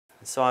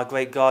So our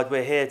great God,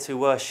 we're here to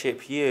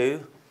worship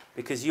you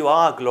because you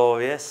are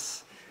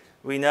glorious.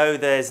 We know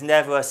there's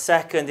never a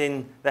second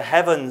in the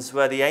heavens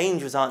where the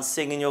angels aren't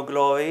singing your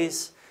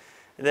glories.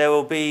 There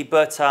will be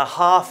but a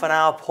half an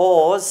hour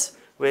pause,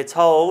 we're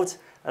told,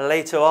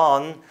 later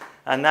on,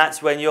 and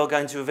that's when you're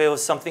going to reveal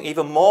something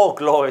even more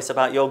glorious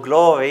about your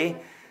glory.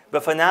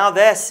 But for now,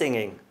 they're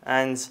singing,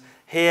 and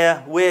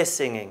here we're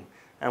singing,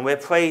 and we're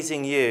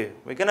praising you.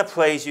 We're going to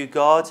praise you,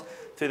 God,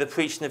 through the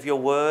preaching of your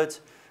word.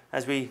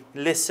 As we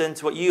listen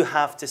to what you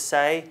have to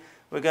say,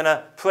 we're going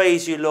to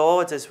praise you,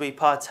 Lord, as we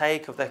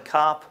partake of the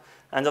cup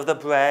and of the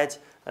bread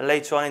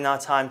later on in our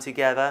time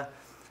together.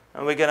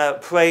 And we're going to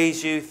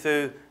praise you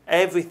through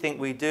everything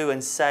we do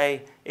and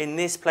say in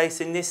this place,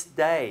 in this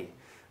day,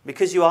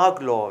 because you are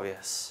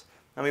glorious.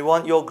 And we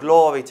want your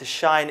glory to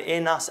shine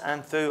in us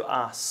and through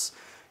us.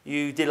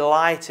 You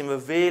delight in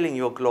revealing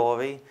your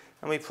glory,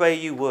 and we pray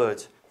you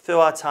would, through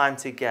our time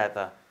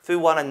together, through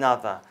one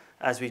another,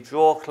 as we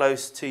draw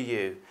close to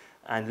you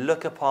and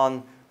look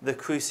upon the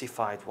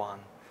crucified one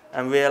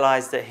and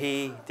realize that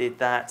he did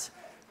that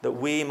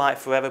we might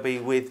forever be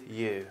with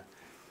you.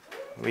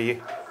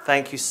 We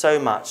thank you so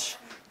much,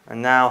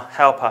 and now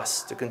help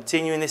us to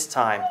continue in this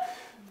time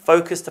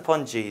focused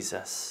upon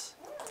Jesus.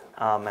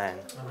 Amen.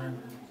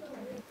 Amen.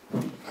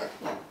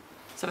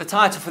 So the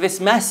title for this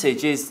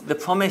message is The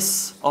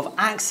Promise of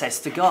Access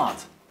to God,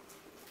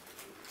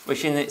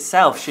 which in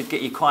itself should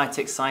get you quite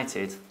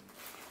excited.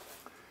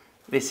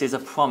 This is a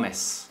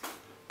promise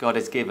God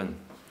has given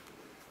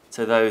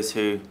to those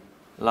who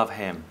love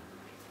him.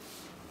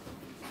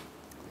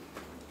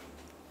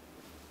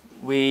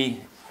 We,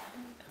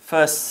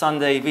 first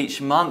Sunday of each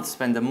month,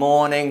 spend the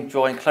morning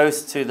drawing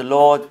close to the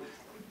Lord,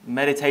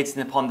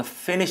 meditating upon the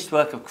finished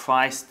work of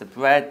Christ, the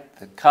bread,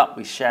 the cup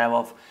we share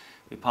of.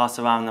 We pass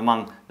around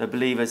among the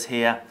believers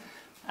here,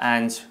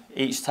 and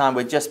each time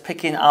we're just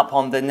picking up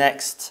on the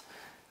next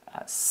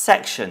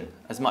section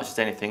as much as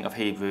anything of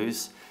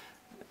Hebrews.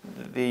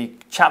 The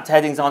chapter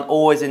headings aren't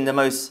always in the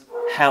most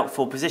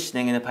helpful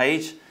positioning in the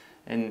page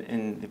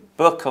in the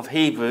book of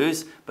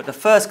Hebrews, but the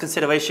first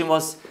consideration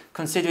was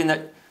considering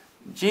that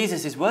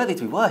Jesus is worthy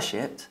to be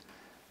worshipped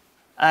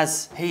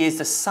as he is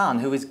the Son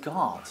who is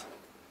God.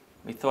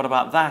 We thought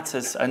about that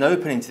as an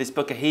opening to this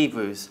book of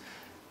Hebrews.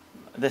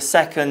 The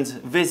second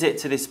visit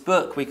to this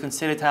book, we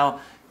considered how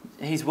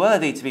he's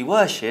worthy to be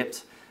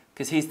worshipped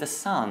because he's the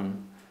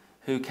Son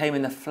who came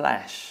in the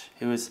flesh,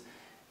 who was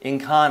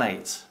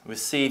incarnate,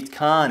 received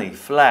carne,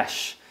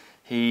 flesh.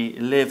 He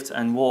lived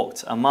and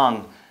walked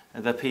among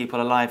the people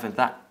alive in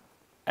that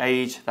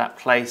age, that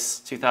place,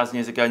 2,000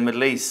 years ago in the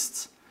Middle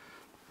East.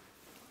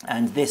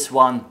 And this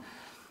one,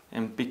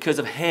 and because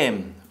of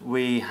him,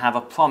 we have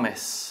a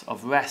promise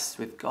of rest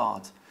with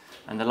God.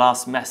 And the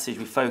last message,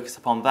 we focused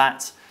upon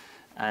that.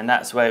 And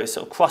that's where it's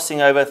sort of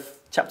crossing over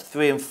chapter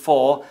 3 and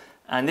 4.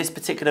 And this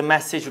particular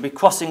message will be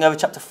crossing over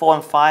chapter 4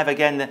 and 5.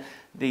 Again,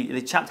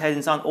 the chapter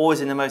headings aren't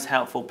always in the most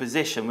helpful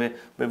position. We're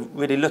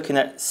really looking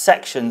at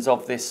sections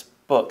of this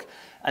book.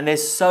 And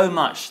there's so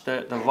much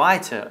that the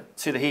writer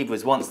to the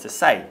Hebrews wants to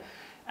say.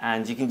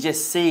 And you can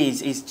just see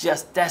he's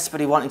just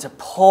desperately wanting to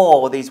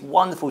pour these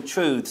wonderful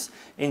truths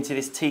into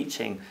this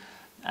teaching.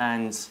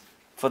 And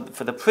for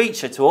the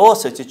preacher to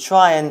also to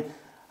try and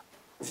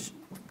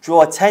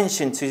draw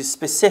attention to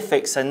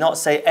specifics and not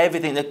say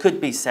everything that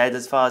could be said,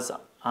 as far as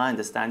I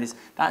understand,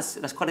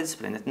 that's quite a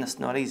discipline. That's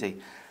not easy.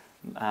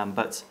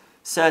 But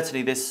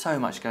certainly there's so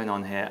much going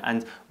on here.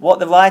 And what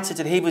the writer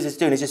to the Hebrews is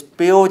doing is just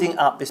building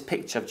up this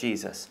picture of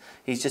Jesus.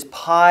 He's just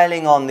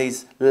piling on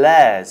these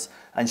layers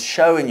and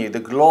showing you the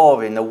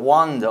glory and the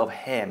wonder of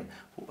him,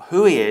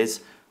 who he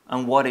is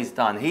and what he's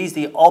done. He's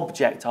the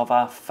object of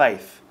our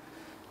faith.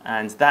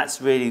 And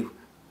that's really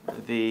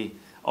the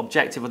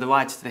objective of the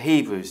writer to the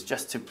Hebrews,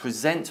 just to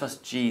present to us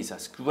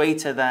Jesus,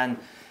 greater than,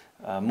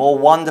 more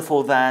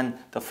wonderful than,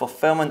 the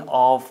fulfillment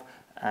of,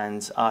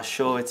 and our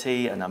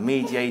surety and our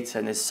mediator.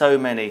 And there's so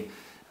many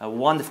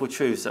wonderful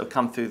truths that have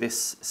come through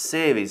this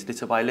series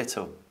little by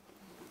little.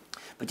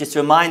 But just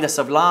to remind us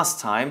of last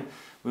time,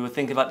 we were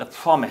thinking about the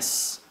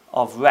promise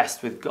of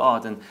rest with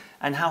God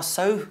and how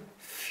so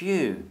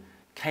few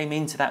came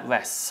into that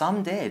rest.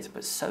 Some did,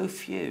 but so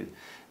few.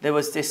 There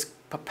was this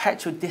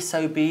perpetual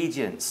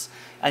disobedience.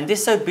 And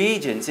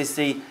disobedience is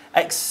the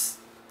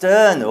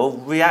external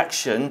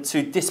reaction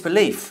to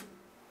disbelief.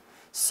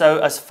 So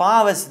as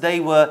far as they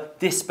were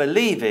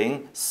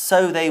disbelieving,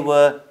 so they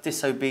were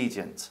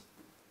disobedient.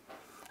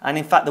 And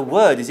in fact, the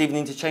word is even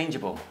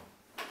interchangeable,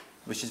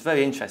 which is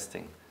very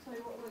interesting.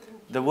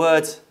 The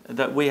word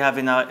that we have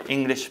in our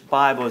English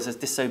Bibles as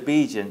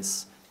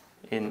disobedience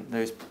in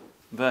those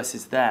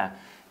verses there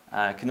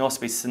can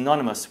also be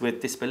synonymous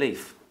with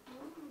disbelief.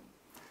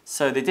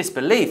 So the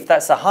disbelief,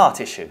 that's a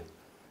heart issue.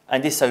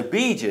 And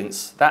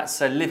disobedience,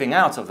 that's a living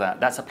out of that.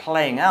 That's a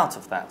playing out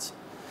of that.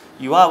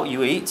 You are what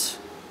you eat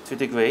to a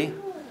degree,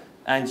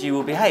 and you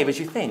will behave as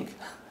you think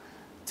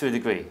to a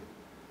degree.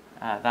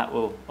 That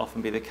will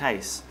often be the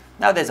case.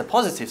 Now there's a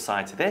positive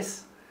side to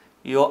this.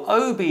 Your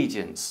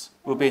obedience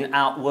will be an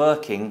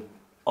outworking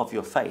of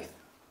your faith,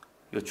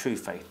 your true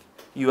faith.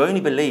 you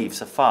only believe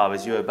so far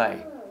as you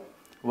obey.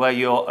 Where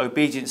your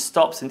obedience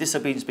stops and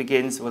disobedience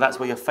begins, well, that's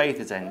where your faith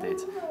has ended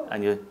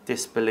and your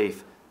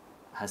disbelief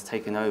has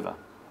taken over.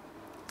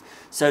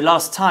 So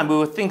last time we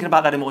were thinking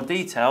about that in more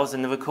details,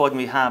 and the recording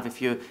we have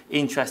if you're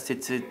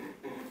interested to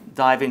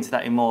dive into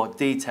that in more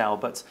detail.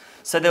 But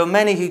so there were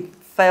many who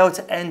failed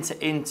to enter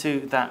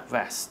into that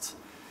rest.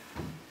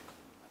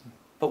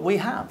 But we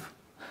have.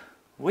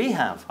 We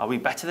have. Are we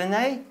better than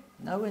they?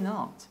 No, we're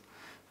not.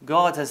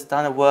 God has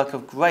done a work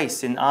of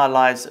grace in our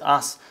lives,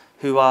 us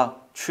who are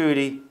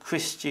truly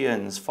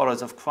Christians,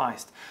 followers of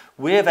Christ.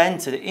 We have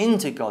entered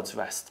into God's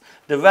rest.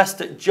 The rest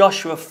that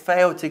Joshua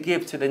failed to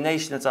give to the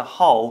nation as a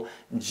whole,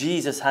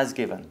 Jesus has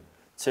given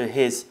to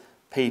his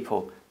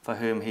people for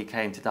whom he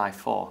came to die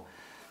for.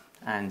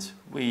 And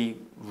we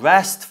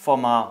rest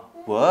from our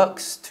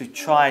works to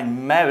try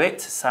and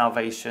merit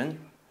salvation.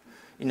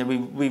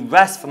 We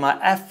rest from our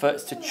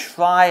efforts to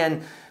try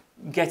and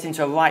get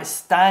into a right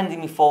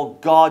standing before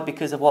God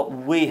because of what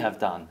we have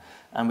done.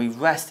 And we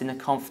rest in the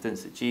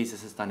confidence that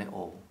Jesus has done it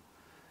all.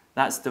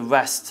 That's the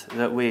rest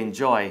that we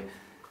enjoy.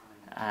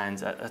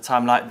 And at a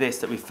time like this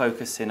that we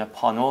focus in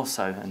upon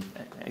also and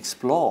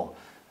explore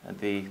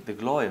the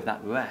glory of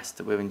that rest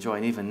that we're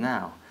enjoying even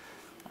now.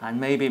 And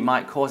maybe it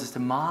might cause us to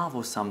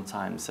marvel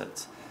sometimes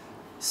at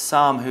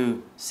some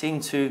who seem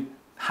to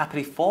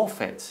happily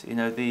forfeit,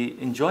 the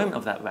enjoyment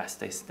of that rest.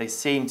 They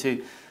seem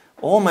to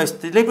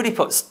almost deliberately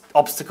put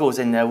obstacles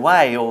in their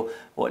way, or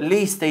at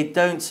least they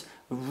don't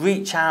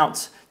reach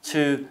out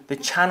to the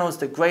channels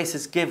that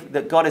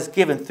that God has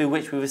given through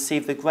which we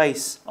receive the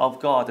grace of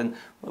God. And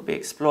we'll be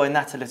exploring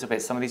that a little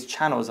bit, some of these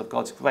channels of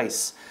God's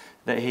grace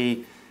that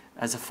he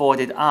has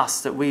afforded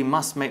us that we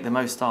must make the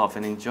most of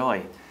and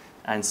enjoy,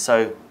 and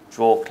so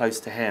draw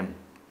close to him.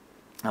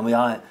 And we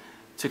are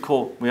to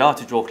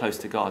draw close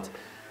to God.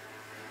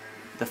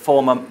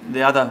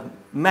 The other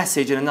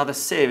message in another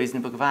series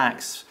in the book of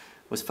Acts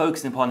was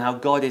focusing upon how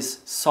God is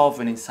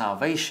sovereign in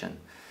salvation.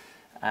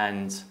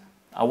 And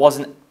I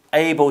wasn't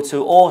able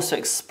to also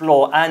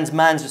explore and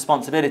man's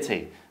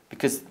responsibility,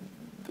 because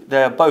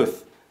they are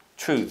both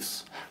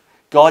truths.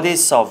 God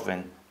is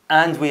sovereign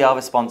and we are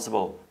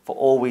responsible for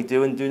all we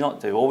do and do not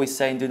do, all we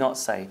say and do not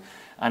say.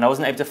 And I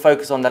wasn't able to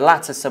focus on the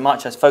latter so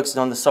much as focusing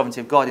on the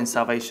sovereignty of God in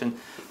salvation.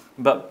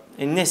 But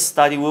in this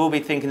study we will be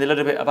thinking a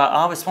little bit about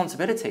our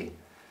responsibility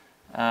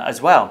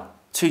as well,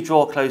 to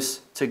draw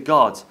close to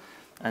God.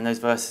 And those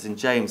verses in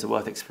James are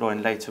worth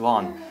exploring later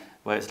on,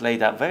 where it's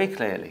laid out very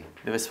clearly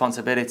the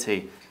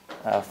responsibility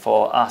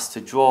for us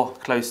to draw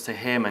close to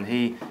him, and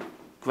he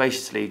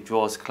graciously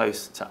draws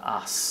close to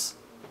us.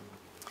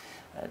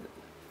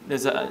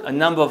 There's a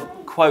number of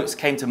quotes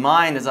came to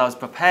mind as I was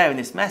preparing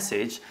this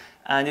message,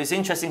 and it was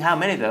interesting how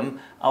many of them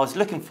I was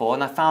looking for,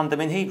 and I found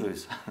them in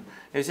Hebrews.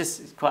 It was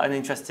just quite an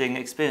interesting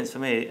experience for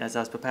me as I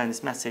was preparing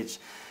this message.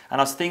 And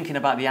I was thinking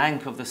about the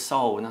anchor of the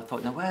soul, and I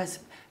thought,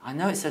 I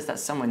know it says that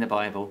somewhere in the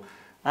Bible,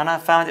 and I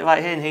found it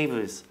right here in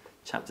Hebrews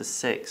chapter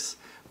 6.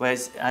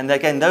 And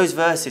again, those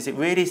verses, it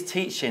really is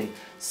teaching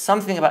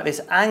something about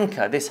this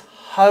anchor, this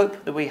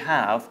hope that we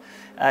have,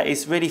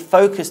 is really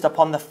focused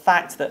upon the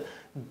fact that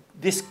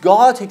this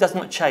God who does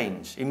not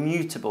change,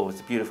 immutable is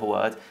a beautiful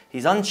word,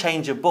 he's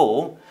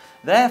unchangeable,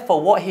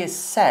 therefore what he has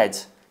said,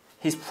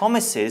 his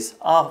promises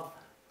are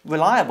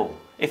reliable.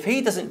 If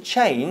he doesn't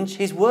change,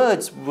 his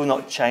words will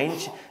not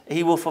change,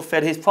 he will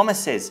fulfill his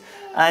promises.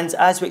 And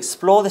as we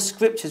explore the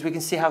scriptures, we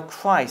can see how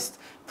Christ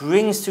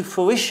brings to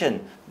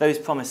fruition those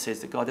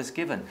promises that God has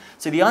given.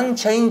 So the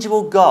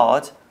unchangeable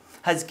God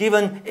has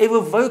given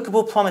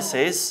irrevocable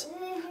promises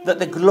that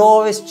the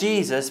glorious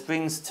Jesus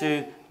brings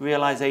to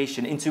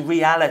realization, into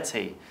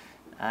reality.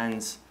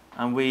 And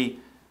we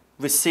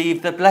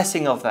receive the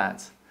blessing of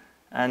that.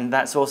 And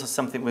that's also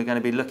something we're going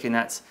to be looking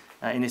at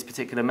in this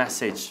particular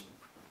message.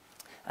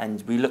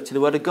 And we look to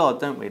the Word of God,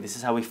 don't we? This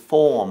is how we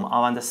form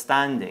our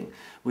understanding.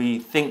 We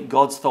think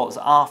God's thoughts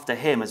after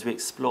him as we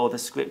explore the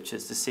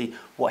scriptures to see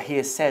what he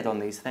has said on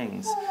these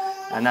things.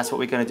 And that's what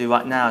we're going to do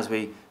right now as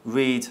we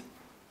read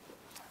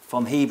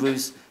from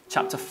Hebrews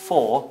chapter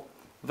 4,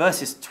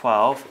 verses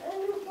 12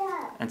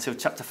 until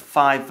chapter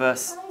 5,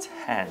 verse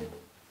 10.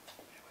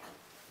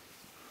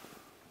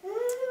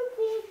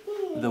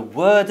 The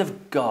Word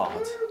of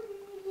God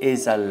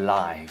is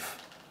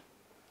alive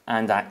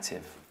and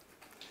active.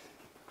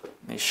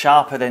 It's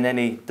sharper than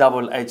any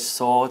double-edged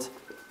sword.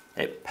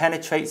 It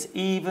penetrates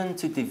even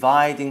to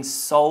dividing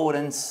soul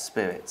and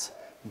spirit,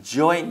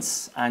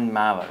 joints and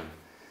marrow.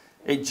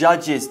 It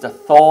judges the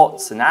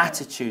thoughts and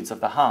attitudes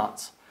of the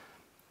heart.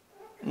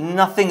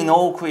 Nothing in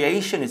all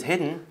creation is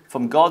hidden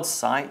from God's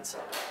sight.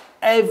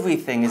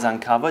 Everything is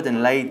uncovered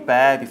and laid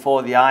bare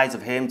before the eyes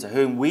of him to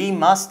whom we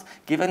must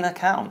give an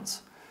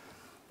account.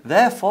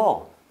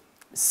 Therefore,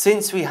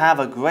 since we have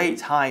a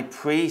great high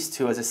priest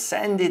who has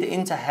ascended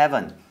into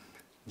heaven,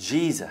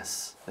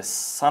 Jesus, the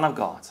Son of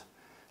God,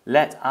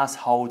 let us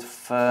hold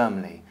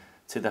firmly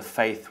to the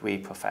faith we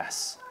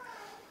profess.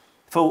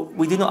 For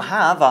we do not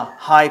have a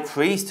high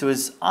priest who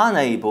is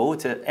unable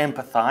to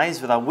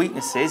empathize with our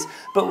weaknesses,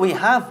 but we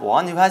have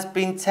one who has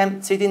been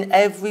tempted in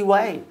every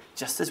way,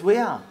 just as we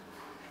are,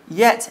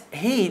 Yet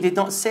he did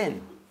not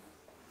sin.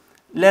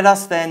 Let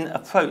us then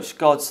approach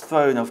God's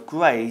throne of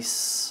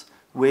grace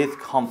with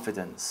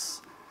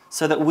confidence,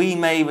 so that we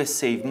may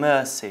receive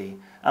mercy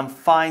and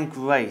find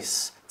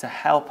grace to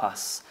help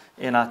us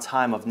in our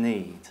time of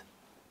need.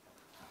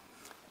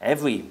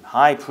 Every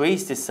high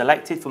priest is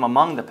selected from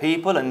among the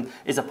people and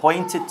is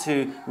appointed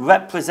to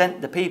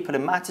represent the people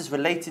in matters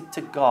related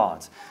to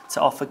God,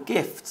 to offer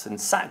gifts and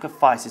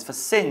sacrifices for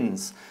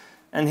sins.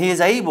 And he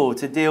is able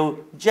to deal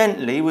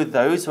gently with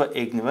those who are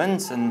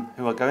ignorant and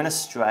who are going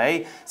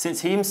astray,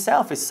 since he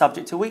himself is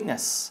subject to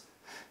weakness.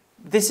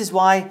 This is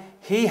why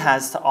he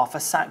has to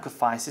offer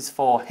sacrifices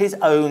for his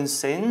own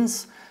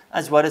sins,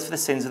 as well as for the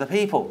sins of the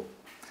people.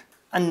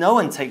 And no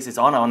one takes his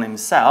honour on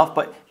himself,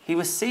 but he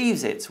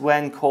receives it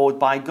when called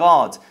by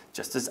God,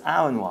 just as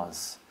Aaron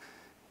was.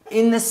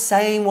 In the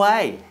same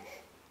way,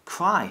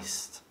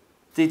 Christ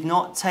did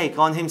not take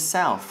on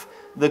himself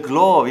the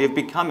glory of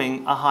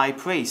becoming a high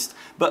priest,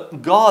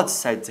 but God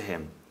said to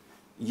him,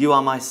 "You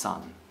are my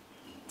son.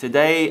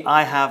 Today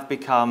I have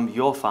become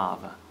your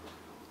father."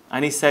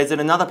 And he says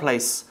in another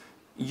place,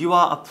 "You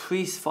are a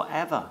priest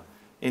forever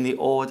in the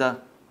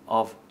order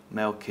of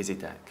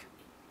Melchizedek."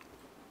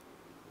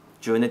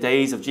 During the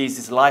days of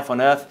Jesus' life on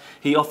earth,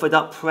 he offered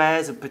up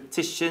prayers and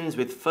petitions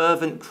with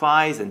fervent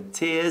cries and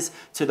tears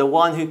to the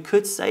one who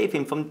could save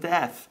him from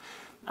death.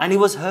 And he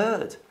was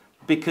heard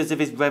because of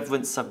his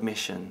reverent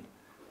submission.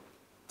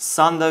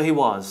 Son though he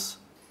was,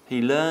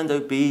 he learned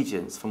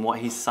obedience from what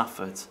he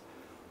suffered.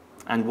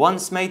 And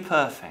once made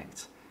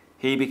perfect,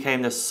 he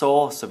became the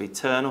source of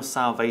eternal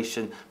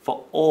salvation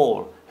for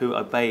all who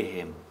obey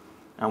him,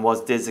 and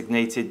was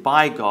designated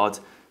by God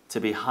to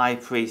be high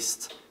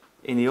priest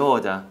in the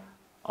order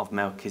of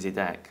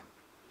Melchizedek.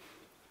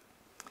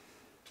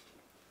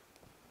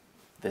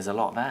 There's a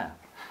lot there.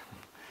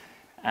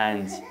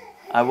 And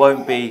I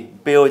won't be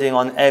building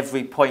on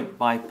every point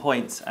by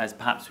point as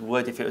perhaps we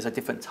would if it was a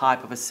different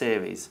type of a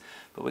series.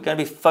 But we're going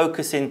to be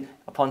focusing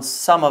upon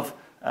some of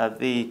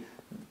the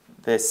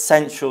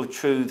central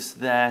truths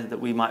there, that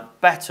we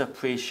might better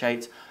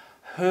appreciate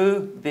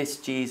who this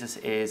Jesus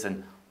is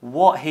and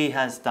what he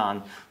has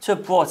done to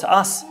have brought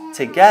us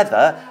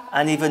together,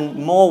 and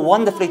even more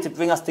wonderfully to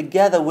bring us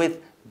together with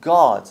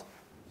God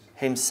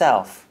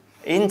himself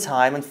in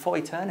time and for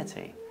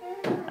eternity.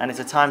 And it's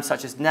a time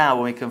such as now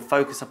when we can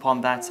focus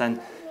upon that and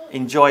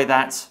enjoy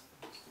that.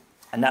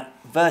 And that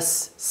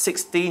verse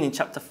 16 in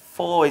chapter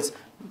 4 is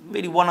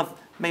really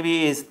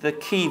maybe is the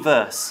key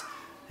verse.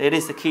 It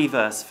is the key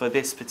verse for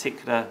this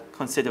particular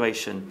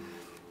consideration,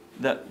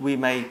 that we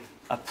may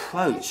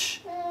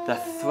approach the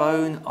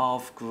throne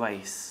of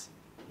grace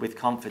with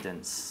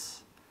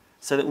confidence,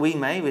 so that we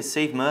may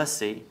receive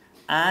mercy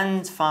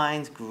and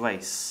find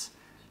grace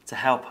to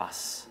help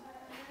us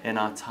in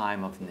our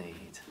time of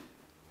need.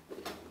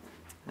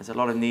 There's a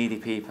lot of needy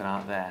people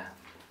out there,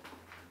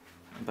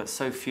 but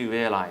so few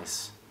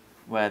realise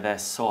where their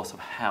source of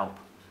help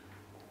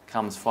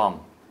comes from.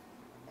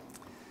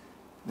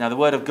 Now, the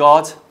Word of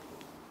God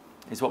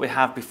is what we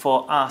have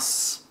before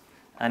us,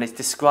 and it's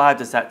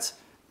described as that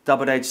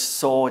double-edged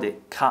sword.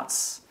 It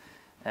cuts.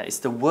 It's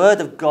the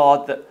Word of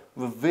God that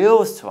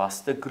reveals to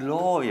us the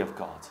glory of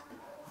God.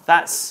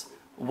 That's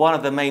one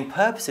of the main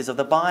purposes of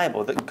the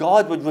Bible, that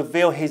God would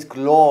reveal his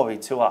glory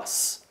to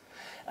us.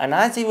 And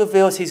as he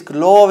reveals his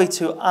glory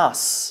to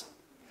us,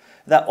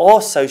 that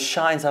also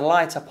shines a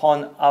light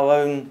upon our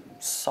own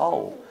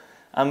soul.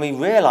 And we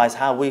realise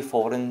how we've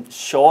fallen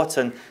short,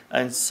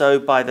 and so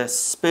by the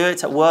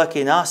Spirit at work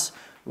in us,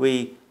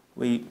 we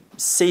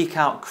seek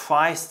out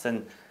Christ,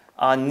 and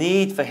our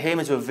need for him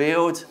is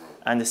revealed,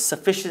 and the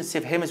sufficiency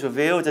of him is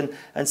revealed.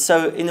 And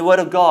so in the Word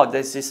of God,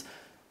 there's this,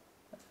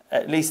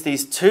 at least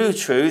these two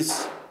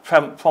truths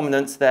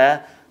prominent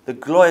there: the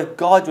glory of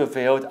God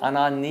revealed and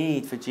our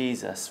need for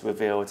Jesus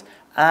revealed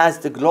as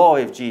the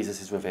glory of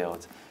Jesus is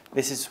revealed.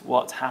 This is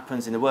what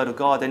happens in the Word of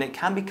God, and it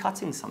can be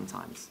cutting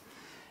sometimes.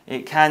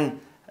 It can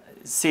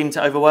seem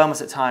to overwhelm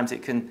us at times.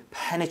 It can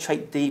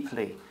penetrate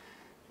deeply.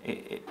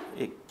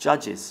 It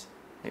judges,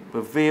 it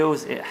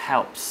reveals, it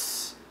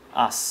helps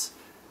us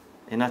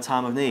in our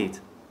time of need.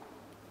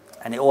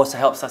 And it also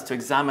helps us to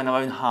examine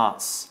our own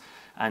hearts.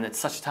 And at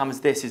such a time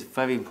as this, it's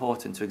very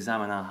important to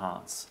examine our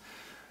hearts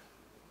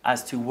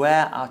as to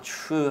where our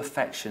true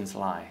affections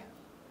lie.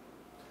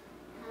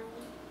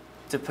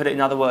 To put it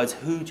in other words,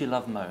 who do you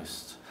love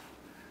most?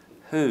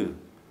 Who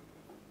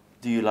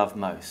do you love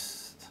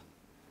most?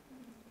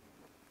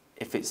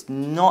 If it's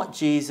not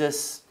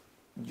Jesus,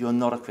 you're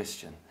not a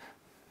Christian,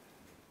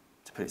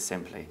 to put it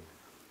simply.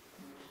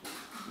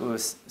 We were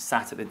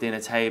sat at the dinner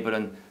table,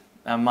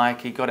 and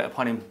Mikey got it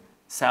upon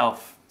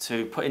himself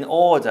to put in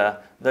order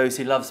those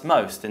he loves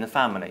most in the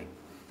family.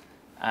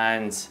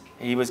 And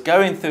he was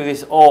going through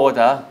this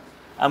order,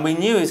 and we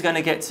knew he was going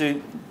to get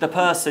to the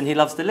person he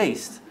loves the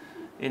least.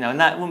 And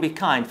that wouldn't be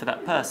kind for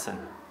that person.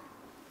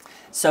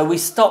 So we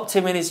stopped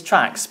him in his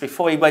tracks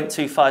before he went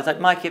too far. It's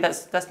like, Mikey,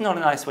 that's not a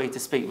nice way to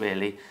speak,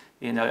 really,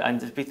 and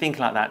to be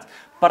thinking like that.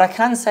 But I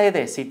can say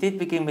this, he did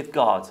begin with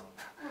God.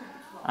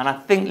 And I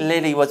think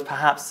Lily was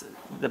perhaps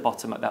the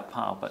bottom of that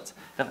pile. But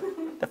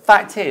the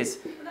fact is,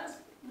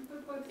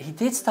 he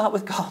did start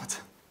with God.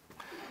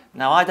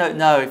 Now, I don't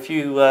know if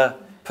you were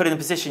put in a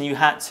position you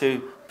had to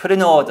put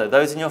in order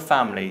those in your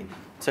family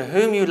to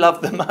whom you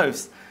love the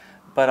most,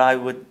 but I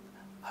would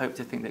hope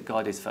to think that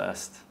God is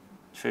first,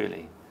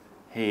 truly.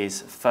 He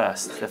is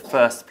first, the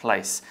first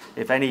place.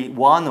 If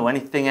anyone or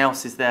anything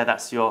else is there,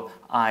 that's your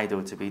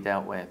idol to be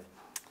dealt with,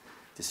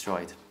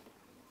 destroyed.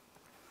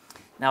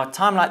 Now, a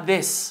time like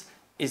this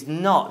is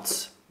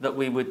not that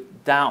we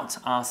would doubt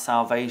our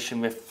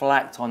salvation,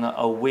 reflect on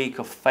a week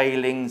of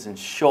failings and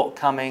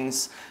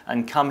shortcomings,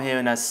 and come here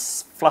in a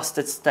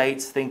flustered state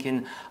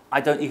thinking,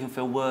 I don't even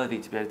feel worthy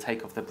to be able to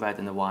take off the bread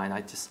and the wine.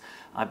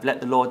 I've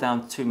let the Lord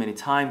down too many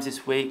times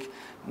this week.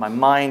 My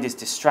mind is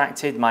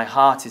distracted. My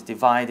heart is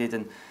divided.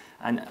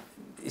 And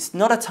it's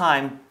not a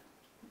time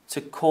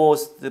to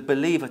cause the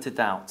believer to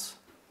doubt.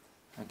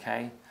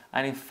 Okay?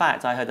 And in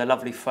fact, I heard a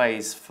lovely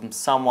phrase from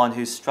someone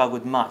who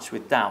struggled much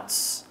with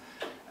doubts.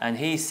 And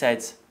he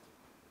said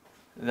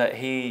that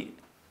he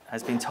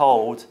has been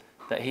told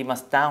that he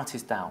must doubt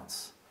his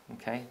doubts.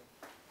 Okay?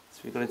 That's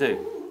what you've got to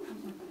do.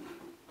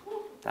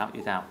 Doubt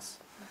your doubts.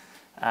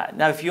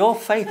 Now, if your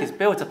faith is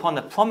built upon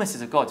the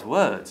promises of God's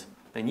word,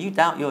 then you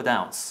doubt your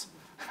doubts.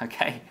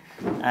 Okay?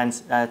 And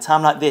a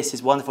time like this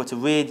is wonderful to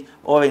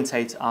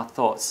reorientate our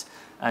thoughts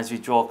as we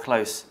draw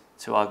close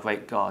to our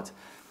great God.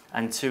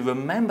 And to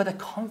remember the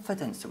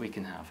confidence that we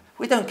can have.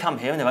 We don't come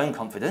here in our own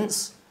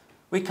confidence.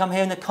 We come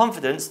here in the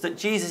confidence that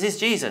Jesus is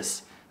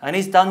Jesus. And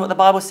he's done what the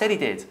Bible said he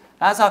did.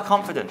 That's our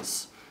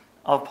confidence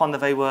upon the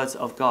very words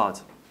of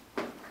God.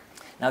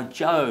 Now,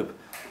 Job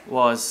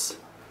was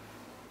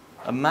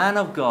a man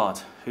of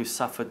God who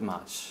suffered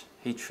much.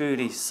 He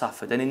truly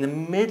suffered. And in the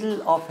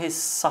middle of his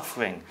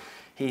suffering,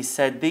 he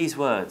said these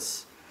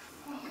words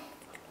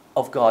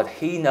of God.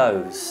 He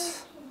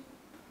knows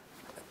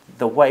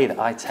the way that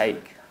I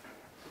take.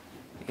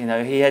 You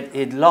know,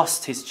 he'd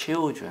lost his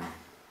children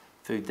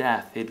through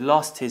death. He'd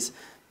lost his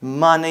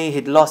money.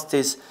 He'd lost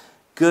his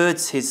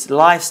goods, his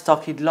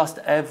livestock. He'd lost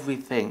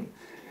everything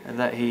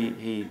that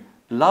he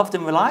loved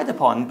and relied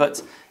upon.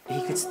 But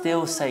he could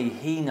still say,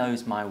 he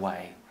knows my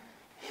way.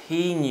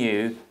 He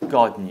knew,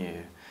 God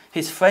knew.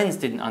 His friends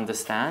didn't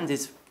understand.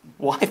 His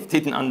wife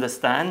didn't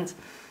understand.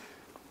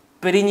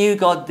 But he knew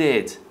God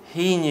did.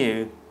 He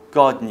knew,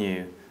 God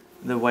knew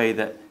the way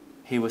that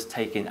he was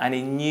taken. And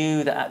he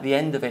knew that at the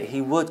end of it,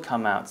 he would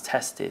come out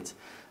tested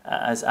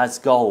as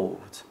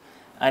gold.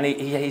 And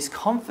his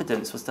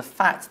confidence was the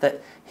fact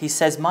that he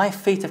says, my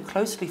feet have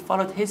closely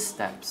followed his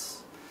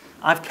steps.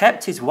 I've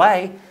kept his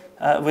way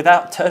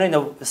without turning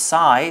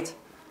aside.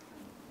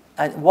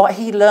 And what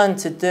he learned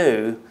to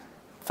do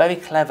very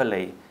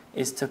cleverly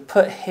is to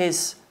put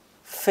his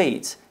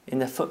feet in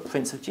the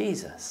footprints of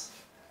Jesus.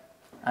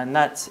 And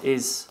that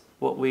is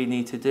what we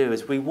need to do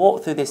as we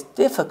walk through this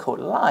difficult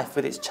life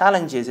with its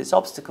challenges, its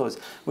obstacles.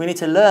 We need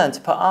to learn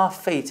to put our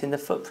feet in the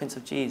footprints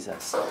of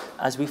Jesus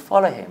as we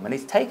follow him. And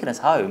he's taken us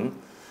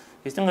home.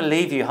 He's not going to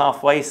leave you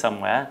halfway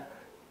somewhere,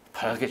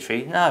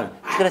 purgatory. No,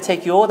 he's going to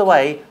take you all the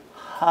way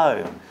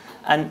home.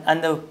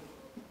 And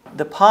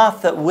the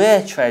path that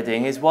we're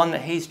treading is one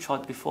that he's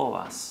trod before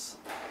us.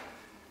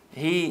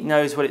 He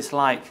knows what it's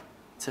like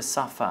to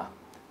suffer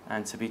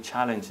and to be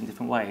challenged in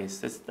different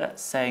ways. There's that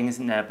saying,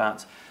 isn't there,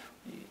 about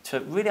to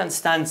really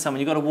understand someone,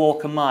 you've got to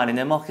walk a mile in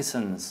their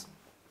moccasins,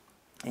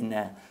 in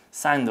their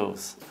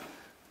sandals.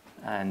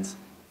 And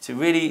to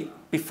really,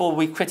 before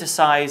we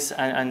criticize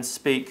and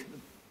speak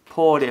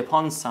poorly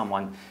upon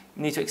someone,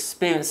 you need to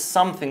experience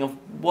something of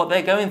what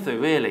they're going through,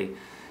 really.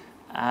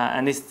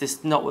 And is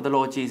this not what the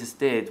Lord Jesus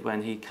did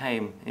when he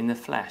came in the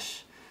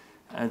flesh?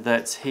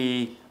 That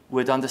he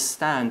would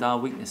understand our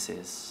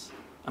weaknesses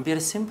and be able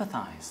to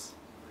sympathize,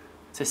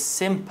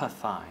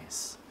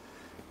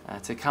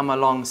 to come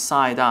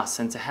alongside us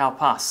and to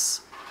help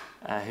us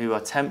who are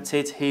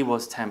tempted. He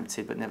was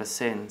tempted but never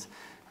sinned,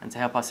 and to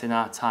help us in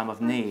our time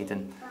of need.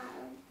 And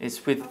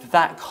it's with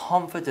that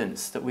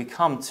confidence that we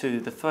come to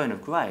the throne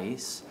of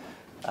grace,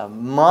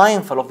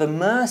 mindful of the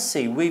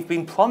mercy we've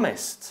been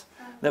promised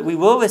that we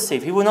will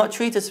receive. He will not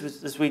treat us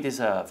as we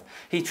deserve.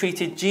 He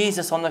treated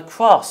Jesus on the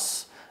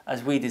cross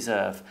as we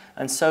deserve.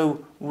 And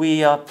so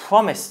we are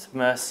promised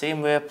mercy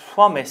and we are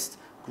promised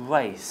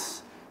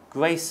grace.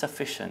 Grace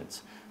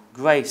sufficient.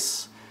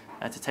 Grace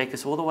to take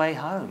us all the way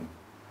home.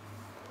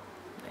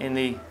 In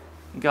the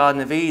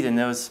Garden of Eden,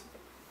 there was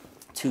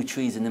two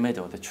trees in the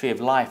middle, the tree of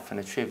life and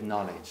the tree of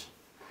knowledge.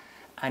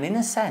 And in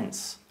a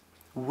sense,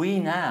 we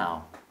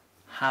now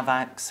have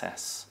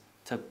access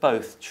to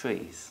both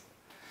trees.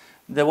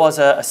 There was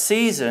a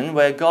season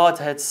where God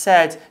had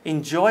said,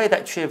 enjoy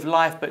that tree of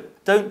life,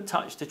 but don't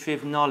touch the tree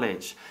of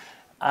knowledge.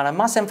 And I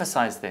must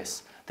emphasize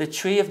this. The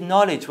tree of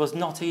knowledge was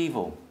not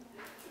evil.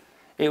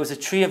 It was a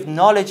tree of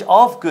knowledge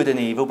of good and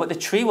evil, but the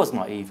tree was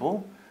not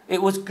evil.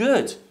 It was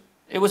good.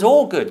 It was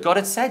all good. God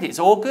had said it's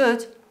all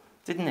good,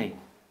 didn't he?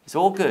 It's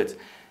all good.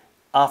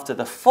 After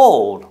the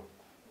fall,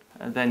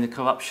 then the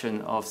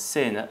corruption of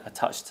sin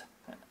touched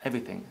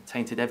everything,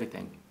 tainted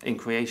everything in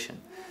creation.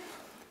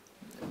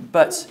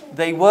 But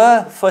they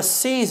were, for a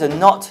season,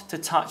 not to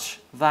touch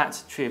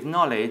that tree of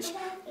knowledge,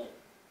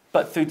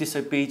 But through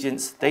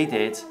disobedience, they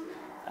did,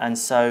 and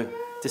so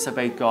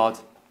disobeyed God,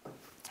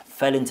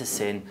 fell into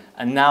sin,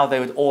 and now they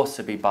would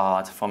also be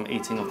barred from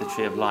eating of the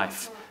tree of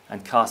life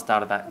and cast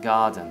out of that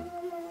garden.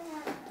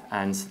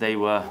 And they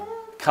were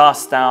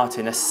cast out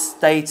in a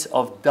state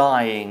of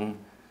dying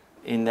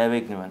in their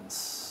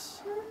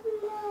ignorance.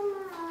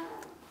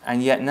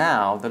 And yet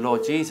now the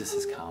Lord Jesus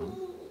has come,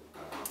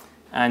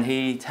 and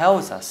he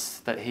tells us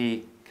that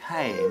he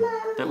came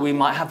that we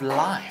might have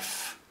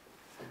life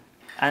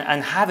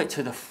and have it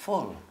to the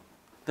full,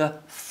 the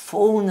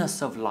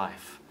fullness of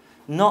life.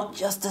 Not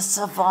just to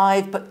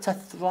survive, but to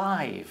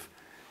thrive,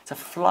 to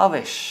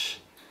flourish,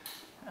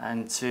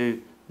 and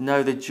to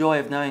know the joy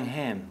of knowing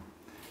him.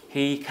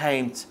 He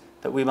came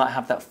that we might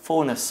have that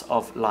fullness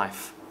of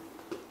life.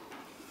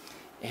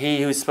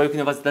 He who is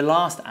spoken of as the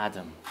last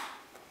Adam,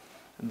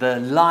 the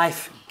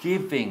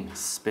life-giving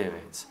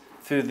Spirit.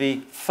 Through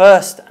the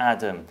first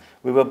Adam,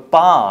 we were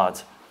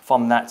barred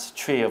from that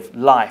tree of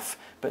life.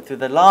 But through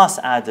the last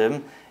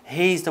Adam,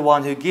 he's the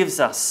one who gives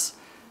us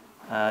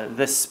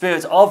the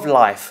Spirit of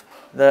life.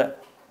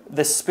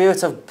 The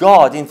Spirit of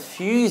God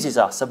infuses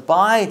us,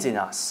 abides in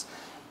us.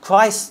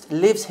 Christ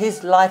lives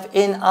his life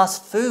in us,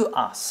 through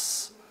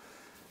us.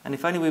 And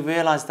if only we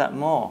realize that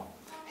more.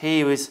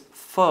 He who is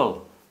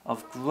full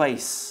of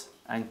grace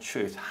and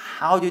truth.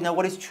 How do you know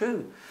what is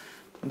true?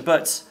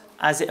 But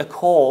as it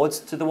accords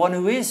to the one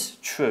who is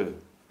true.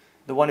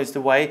 The one who is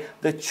the way,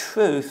 the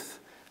truth,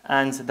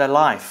 and the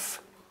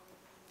life.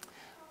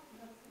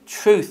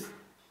 Truth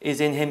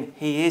is in him.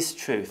 He is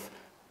truth.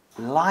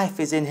 Life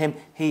is in him.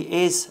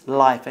 He is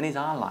life, and he's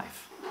our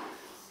life.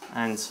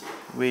 And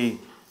we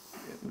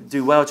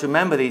do well to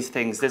remember these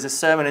things. There's a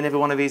sermon in every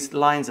one of these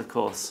lines, of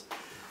course.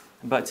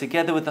 But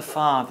together with the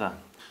Father,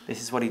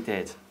 this is what he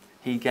did.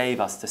 He gave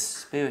us the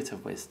spirit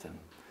of wisdom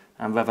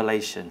and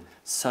revelation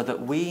so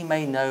that we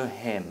may know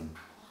him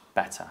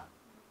better.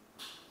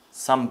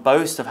 Some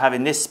boast of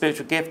having this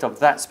spiritual gift, of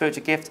that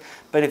spiritual gift.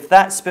 But if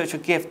that spiritual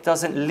gift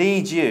doesn't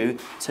lead you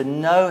to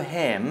know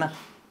him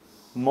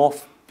more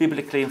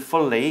biblically and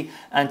fully,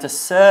 and to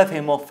serve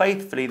him more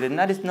faithfully, then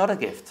that is not a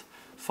gift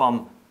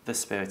from the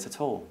Spirit at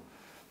all.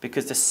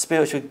 Because the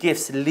spiritual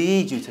gifts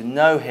lead you to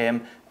know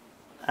him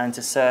and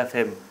to serve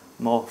him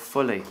more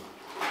fully.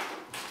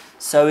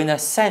 So in a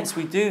sense,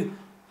 we do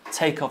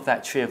take of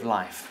that tree of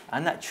life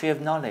and that tree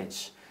of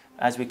knowledge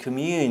as we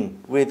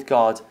commune with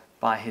God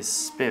by his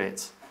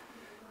Spirit.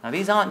 Now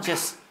these aren't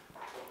just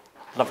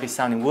lovely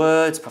sounding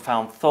words,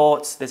 profound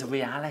thoughts. There's a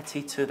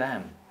reality to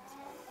them.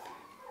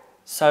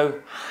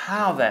 So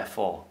how,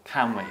 therefore,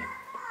 can we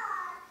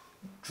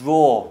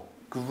draw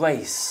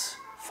grace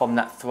from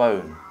that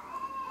throne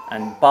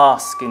and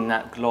bask in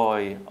that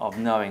glory of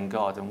knowing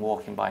God and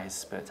walking by his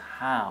Spirit?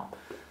 How?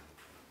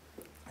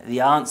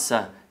 The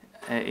answer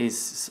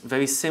is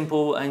very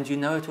simple, and you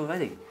know it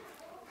already.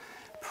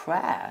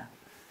 Prayer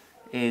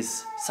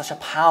is such a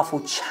powerful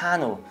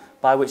channel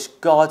by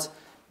which God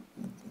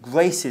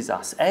graces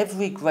us.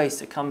 Every grace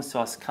that comes to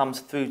us comes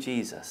through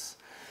Jesus.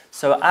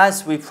 So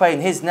as we pray in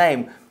his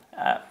name,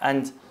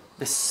 and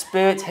the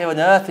Spirit here on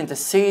earth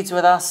intercedes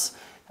with us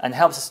and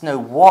helps us know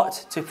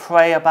what to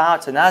pray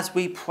about. And as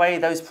we pray,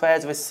 those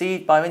prayers are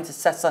received by our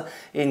intercessor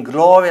in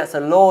glory. That's the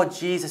Lord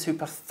Jesus who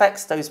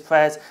perfects those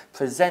prayers,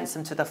 presents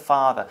them to the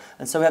Father.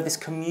 And so we have this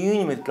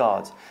communion with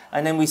God.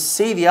 And then we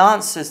see the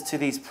answers to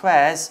these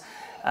prayers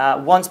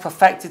once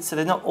perfected. So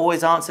they're not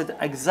always answered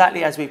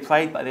exactly as we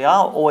prayed, but they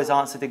are always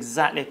answered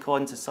exactly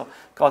according to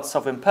God's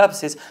sovereign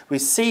purposes. We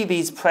see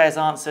these prayers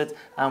answered,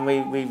 and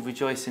we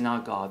rejoice in our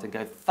God and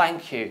go,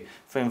 thank you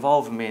for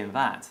involving me in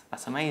that.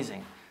 That's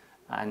amazing.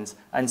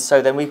 And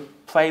so then we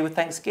pray with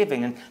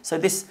thanksgiving. And so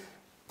this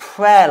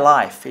prayer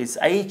life is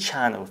a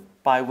channel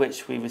by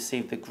which we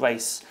receive the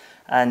grace.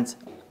 And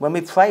when we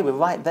pray, we're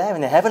right there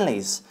in the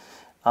heavenlies.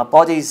 Our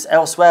body's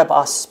elsewhere, but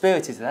our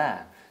spirit is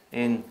there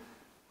in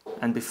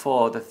and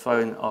before the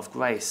throne of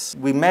grace.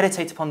 We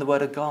meditate upon the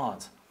Word of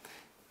God.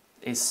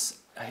 It's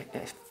a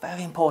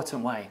very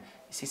important way.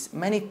 You see,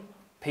 many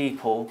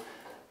people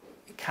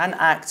can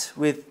act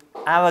with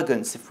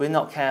arrogance if we're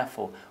not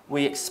careful.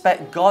 We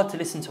expect God to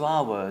listen to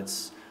our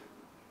words,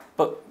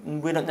 but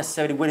we're not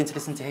necessarily willing to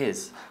listen to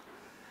his.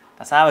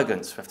 That's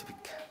arrogance. We have to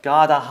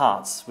guard our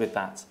hearts with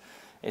that.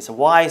 It's a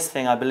wise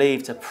thing, I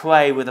believe, to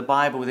pray with the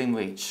Bible within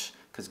reach,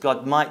 because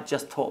God might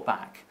just talk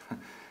back.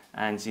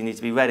 And you need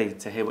to be ready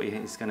to hear what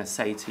he's going to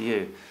say to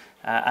you.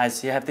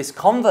 As you have this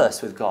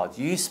converse with God,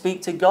 you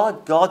speak to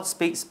God, God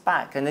speaks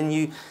back, and then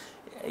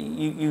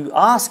you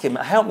ask him,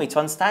 help me to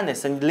understand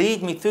this, and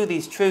lead me through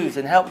these truths,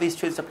 and help these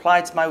truths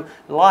apply to my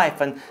life,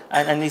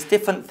 and these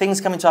different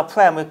things come into our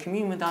prayer, and we're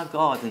communing with our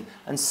God,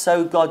 and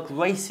so God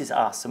graces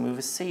us, and we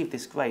receive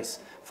this grace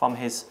from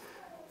his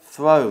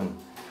throne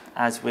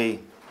as we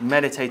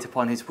meditate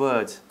upon his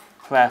word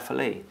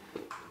prayerfully.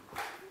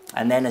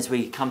 And then as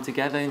we come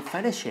together in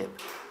fellowship,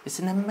 it's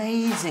an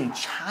amazing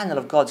channel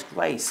of God's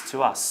grace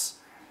to us.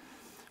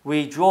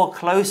 We draw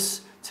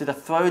close to the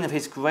throne of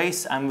his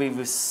grace, and we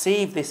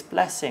receive this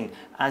blessing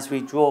as we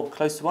draw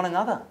close to one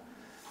another.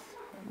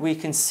 We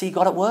can see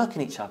God at work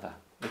in each other.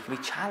 We can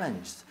be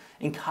challenged.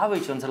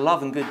 encourage unto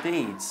love and good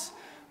deeds.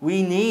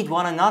 We need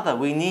one another.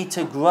 We need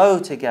to grow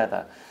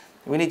together.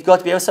 We need God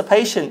to be ever so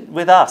patient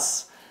with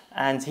us.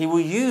 And he will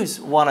use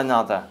one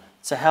another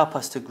to help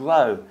us to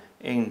grow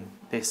in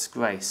this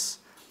grace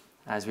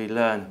as we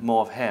learn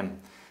more of him.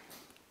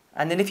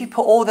 And then if you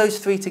put all those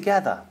three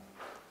together,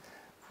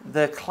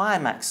 the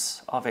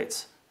climax of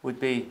it would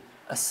be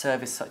a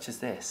service such as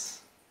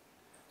this,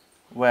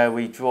 where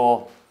we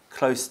draw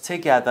close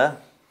together,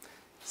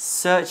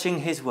 searching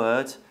his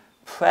word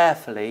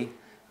prayerfully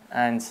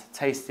and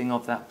tasting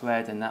of that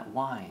bread and that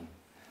wine.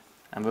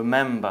 And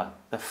remember,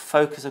 the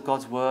focus of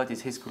God's word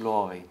is his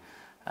glory.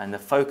 And the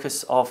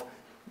focus of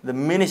the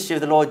ministry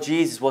of the Lord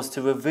Jesus was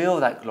to reveal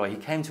that glory. He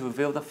came to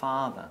reveal the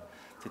Father,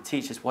 to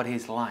teach us what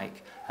he's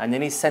like. And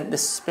then he sent the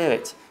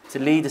Spirit to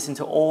lead us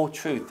into all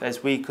truth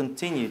as we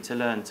continue to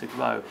learn to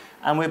grow.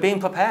 And we're being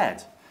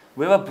prepared.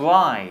 We're a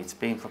bride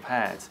being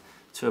prepared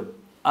to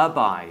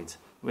abide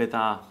with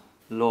our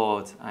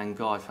Lord and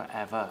God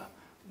forever.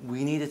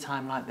 We need a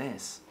time like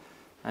this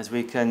as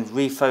we can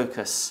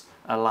refocus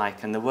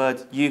alike. And the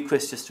word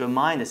Eucharist, just to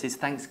remind us, is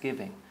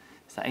thanksgiving.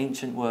 It's that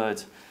ancient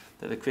word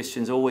that the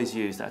Christians always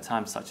used at a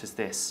time such as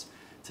this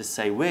to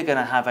say we're going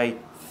to have a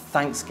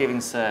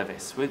thanksgiving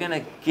service. We're going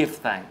to give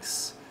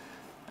thanks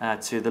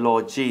to the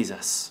Lord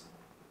Jesus.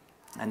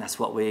 And that's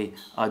what we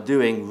are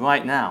doing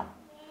right now.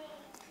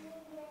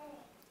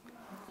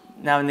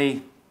 Now in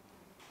the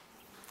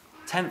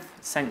 10th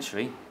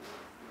century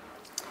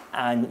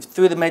and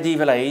through the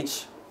medieval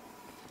age,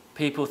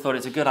 people thought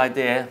it's a good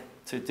idea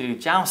to do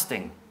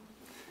jousting,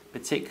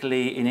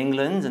 particularly in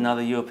England and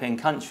other European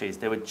countries.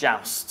 They would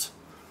joust.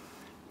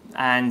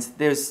 And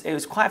it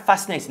was quite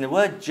fascinating. The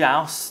word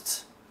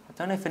joust, I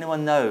don't know if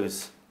anyone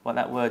knows what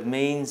that word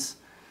means.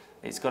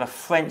 It's got a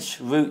French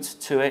root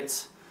to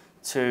it.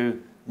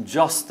 To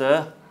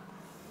joster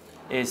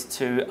is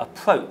to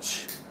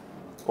approach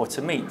or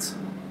to meet.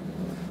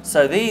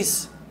 So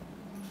these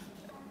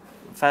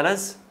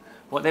fellas,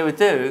 what they would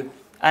do,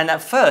 and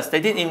at first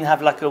they didn't even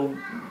have like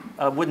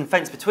a wooden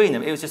fence between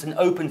them. It was just an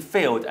open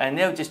field, and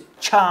they would just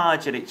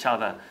charge at each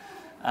other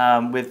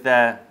with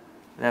their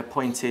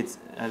pointed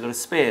little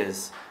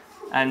spears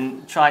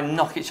and try and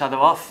knock each other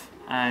off.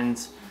 And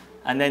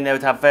then they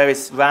would have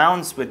various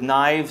rounds with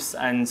knives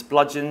and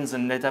bludgeons,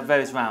 and they'd have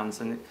various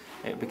rounds, and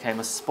it became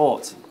a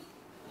sport.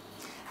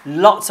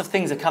 Lots of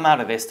things have come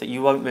out of this that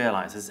you won't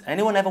realise. Has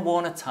anyone ever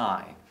worn a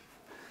tie?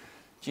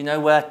 Do you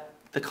know where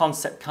the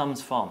concept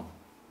comes from?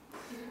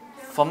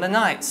 From the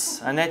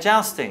knights and their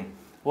jousting.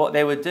 What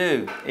they would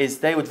do is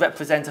they would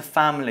represent a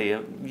family,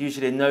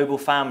 usually a noble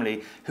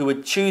family, who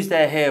would choose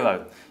their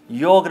hero.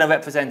 You're going to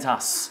represent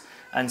us.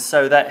 And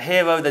so that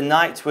hero, the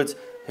knight, who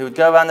would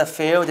go around the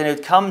field and he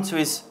would come to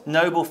his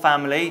noble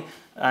family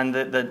and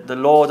the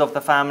lord of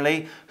the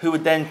family, who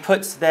would then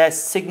put their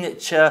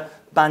signature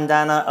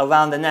bandana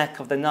around the neck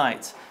of the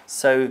knight.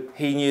 So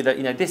he knew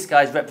that, this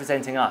guy's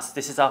representing us.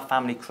 This is our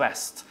family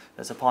crest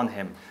that's upon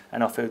him.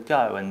 And off he would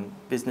go. And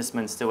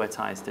businessmen still wear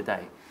ties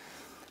today.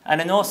 And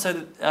then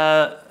also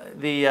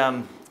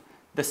the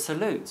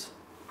salute.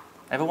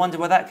 Ever wonder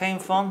where that came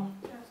from?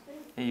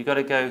 You've got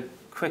to go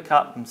quick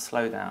up and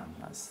slow down.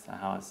 That's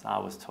how I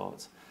was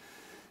taught.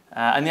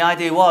 And the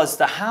idea was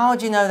that how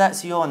do you know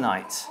that's your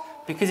knight?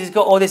 Because he's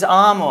got all this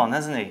armour on,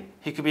 hasn't he?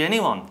 He could be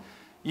anyone.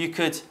 You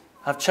could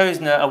have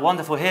chosen a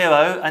wonderful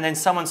hero and then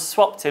someone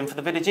swapped him for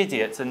the village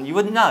idiot, and you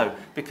wouldn't know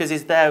because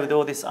he's there with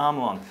all this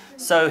armour on.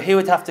 So he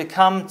would have to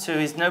come to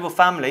his noble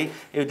family,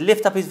 he would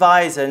lift up his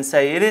visor and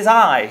say, "It is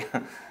I,"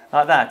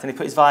 like that, and he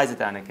put his visor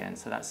down again.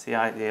 So that's the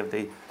idea of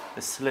the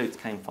salute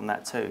came from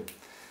that too.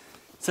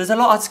 So there's a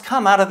lot that's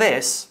come out of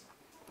this,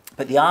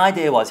 but the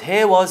idea was,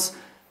 here was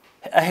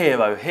a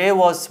hero, here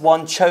was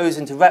one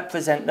chosen to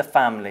represent the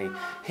family.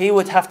 He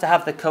would have to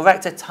have the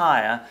correct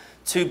attire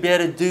to be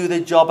able to do the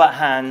job at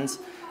hand,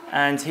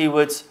 and he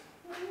would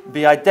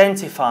be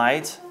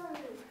identified,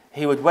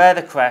 he would wear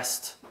the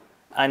crest,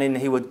 and then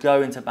he would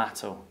go into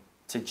battle,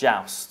 to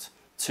joust,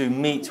 to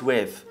meet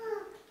with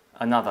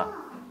another.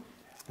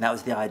 And that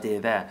was the idea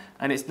there.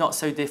 And it's not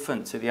so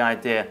different to the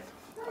idea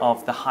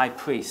of the high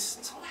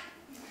priest.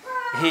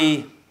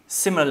 He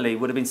similarly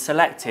would have been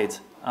selected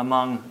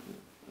among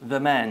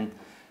the men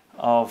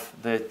of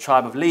the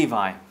tribe of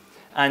Levi,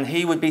 and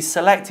he would be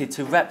selected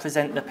to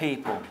represent the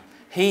people.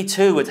 He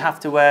too would have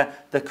to wear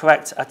the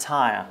correct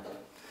attire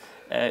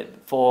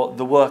for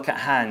the work at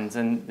hand.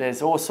 And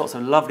there's all sorts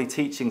of lovely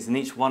teachings in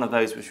each one of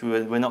those, which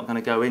we're not going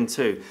to go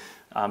into.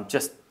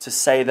 Just to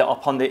say that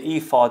upon the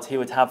ephod, he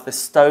would have the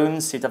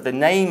stones, he'd have the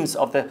names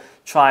of the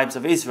tribes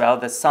of Israel,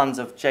 the sons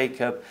of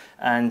Jacob,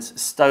 and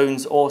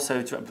stones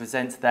also to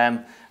represent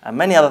them, and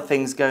many other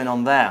things going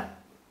on there.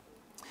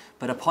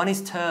 But upon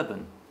his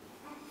turban,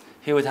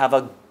 he would have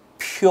a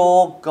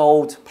pure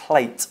gold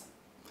plate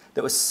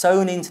that was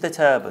sewn into the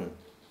turban.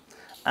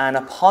 And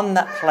upon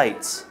that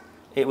plate,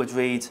 it would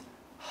read,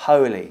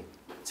 "Holy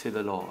to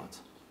the Lord."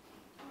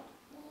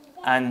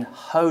 And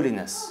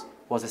holiness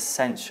was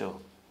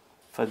essential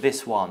for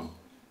this one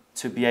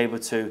to be able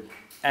to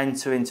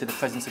enter into the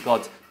presence of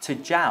God, to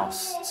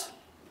joust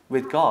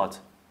with God.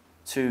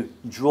 to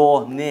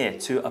draw near,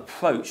 to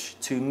approach,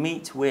 to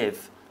meet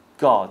with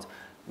God,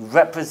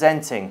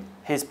 representing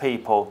his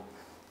people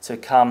to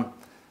come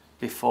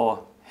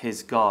before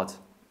his God.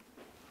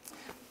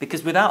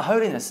 Because without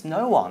holiness,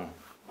 no one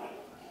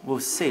will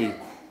see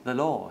the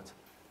Lord.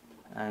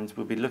 And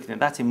we'll be looking at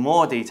that in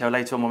more detail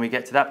later on when we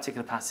get to that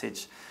particular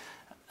passage.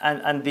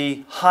 And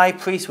the high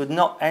priest would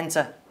not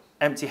enter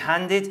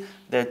empty-handed.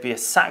 There'd be a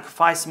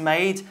sacrifice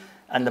made,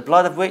 and the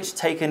blood of which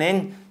taken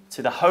in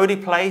to the holy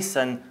place,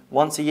 and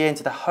once a year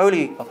into the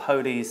Holy of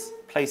Holies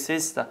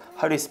places, the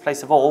holiest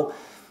place of all,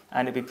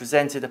 and it'd be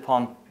presented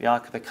upon the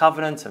Ark of the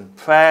Covenant, and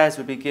prayers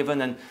would be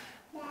given.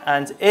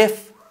 And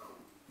if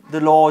the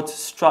Lord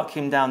struck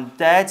him down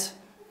dead,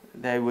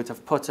 they would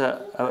have put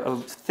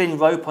a thin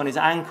rope on his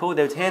ankle.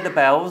 They would hear the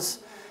bells,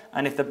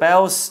 and if the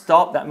bells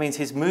stopped, that means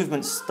his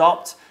movement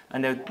stopped,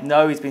 and they would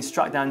know he's been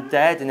struck down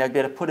dead, and they'd be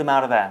able to put him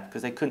out of there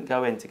because they couldn't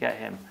go in to get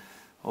him,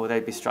 or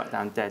they'd be struck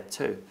down dead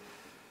too.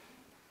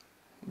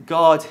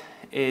 God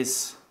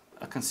is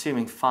a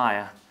consuming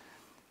fire,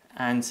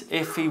 and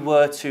if he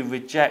were to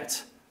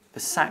reject the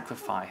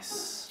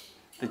sacrifice,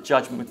 the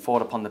judgment would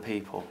fall upon the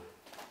people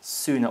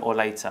sooner or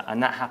later,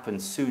 and that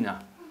happened sooner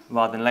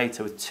rather than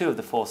later with two of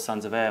the four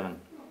sons of Aaron,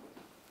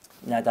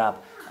 Nadab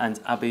and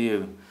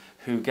Abihu,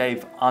 who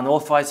gave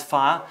unauthorized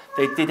fire.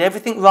 They did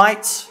everything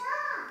right,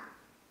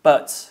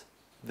 but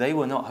they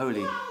were not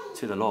holy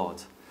to the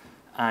Lord.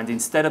 And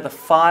instead of the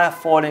fire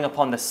falling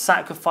upon the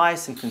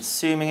sacrifice and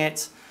consuming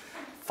it,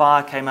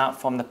 fire came out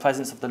from the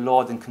presence of the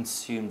Lord and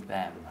consumed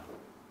them.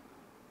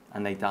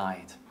 And they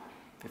died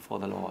before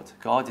the Lord.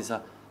 God is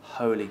a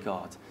holy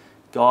God.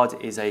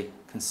 God is a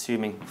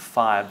consuming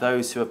fire.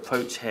 Those who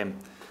approach him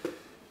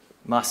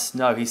must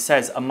know. He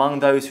says,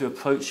 among those who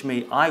approach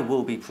me, I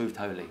will be proved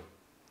holy.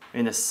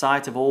 In the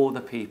sight of all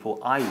the people,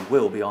 I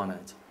will be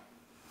honored.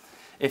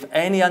 If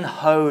any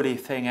unholy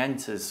thing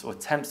enters or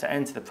attempts to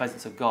enter the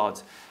presence of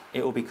God,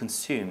 it will be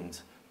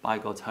consumed by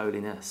God's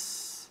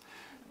holiness.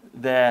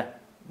 There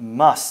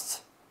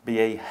must be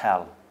a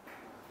hell.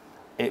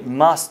 It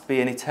must be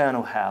an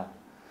eternal hell.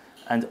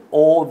 And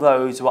all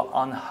those who are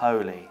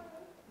unholy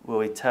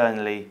will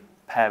eternally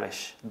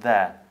perish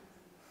there.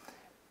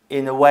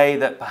 In a way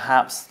that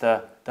perhaps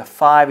the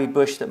fiery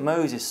bush that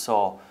Moses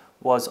saw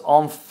was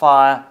on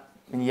fire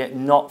and yet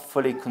not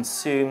fully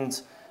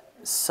consumed,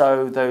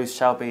 so those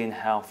shall be in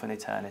hell for an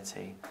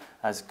eternity,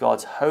 as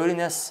God's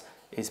holiness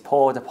is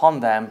poured upon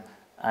them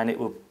and it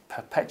will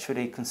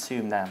perpetually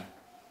consume them.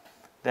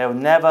 They will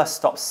never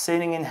stop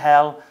sinning in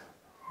hell,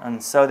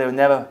 and so they will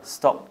never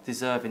stop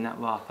deserving that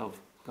wrath of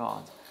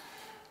God.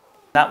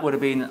 That would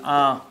have been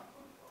our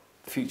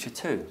future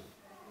too,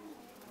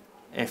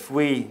 if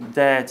we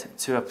dared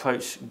to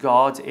approach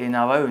God in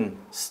our own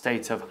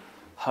state of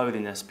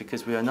holiness,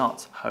 because we are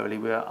not holy,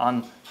 we are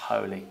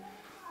unholy.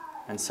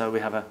 And so we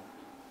have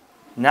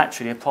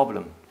naturally a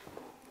problem.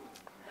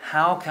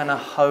 How can a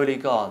holy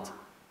God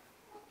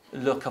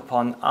look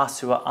upon us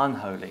who are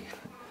unholy?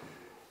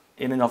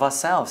 In and of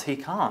ourselves, he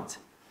can't.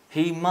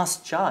 He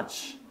must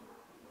judge,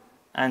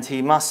 and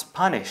he must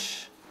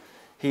punish.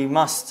 He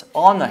must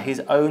honour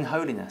his own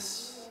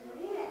holiness.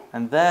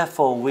 And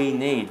therefore we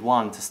need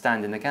one to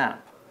stand in the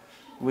gap.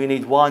 We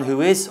need one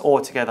who is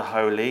altogether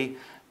holy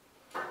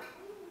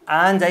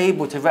and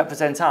able to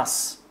represent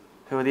us,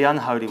 who are the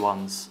unholy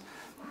ones.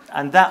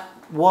 And that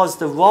was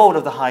the role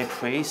of the high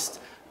priest,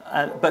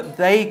 but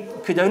they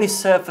could only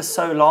serve for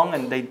so long,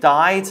 and they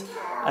died,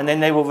 and then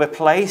they were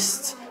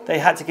replaced. They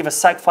had to give a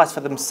sacrifice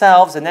for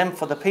themselves and then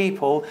for the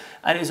people,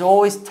 and it was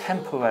always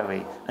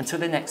temporary until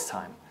the next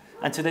time,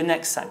 until the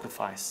next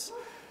sacrifice.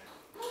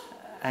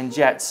 And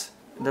yet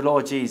the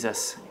Lord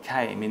Jesus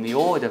came in the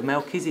order of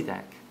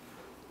Melchizedek.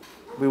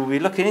 We will be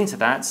looking into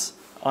that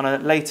on a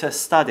later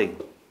study.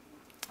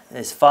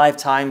 There's 5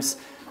 times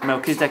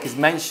Melchizedek is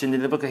mentioned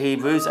in the book of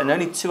Hebrews, and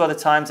only 2 other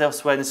times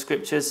elsewhere in the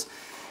scriptures.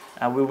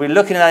 We'll be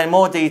looking at that in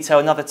more detail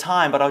another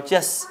time, but I'll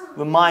just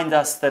remind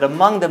us that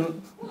among the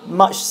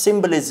much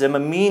symbolism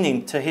and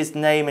meaning to his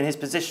name and his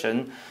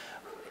position,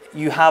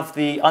 you have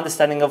the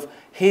understanding of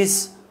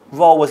his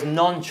role was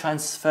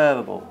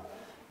non-transferable.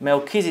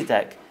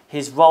 Melchizedek,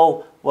 his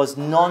role was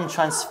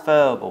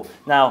non-transferable.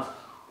 Now,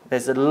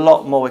 there's a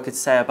lot more we could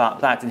say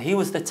about that, and he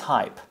was the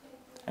type,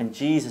 and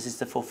Jesus is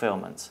the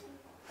fulfillment.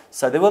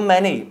 So there were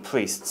many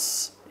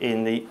priests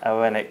in the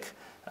Aaronic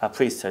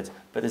priesthood,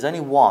 but there's only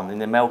one in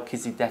the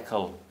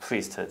Melchizedekal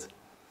priesthood.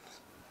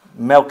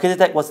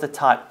 Melchizedek was the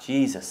type,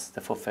 Jesus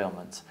the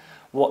fulfillment.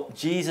 What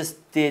Jesus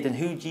did and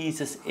who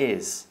Jesus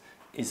is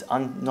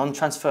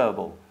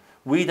non-transferable.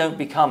 We don't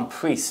become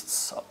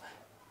priests,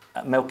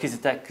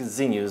 Melchizedek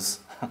Zinus.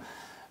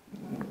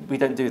 We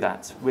don't do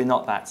that. We're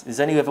not that. There's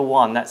only ever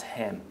one, that's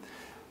him.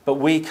 But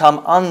we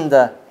come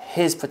under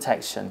his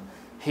protection.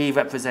 He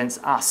represents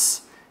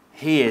us.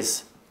 He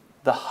is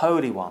the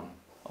Holy One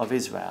of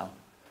Israel,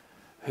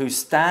 who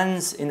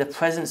stands in the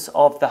presence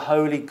of the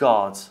Holy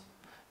God,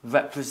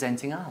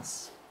 representing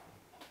us,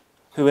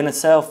 who in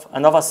itself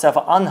and of ourselves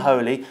are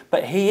unholy,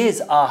 but he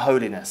is our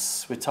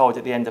holiness. We're told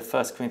at the end of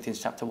 1 Corinthians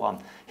chapter 1.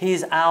 He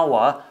is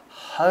our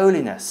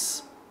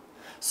holiness.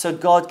 So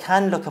God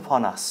can look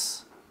upon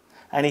us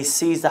and he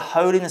sees the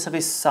holiness of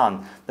his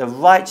Son, the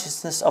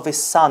righteousness of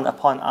his Son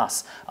upon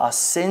us. Our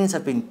sins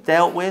have been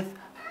dealt with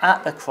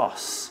at the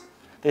cross.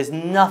 There's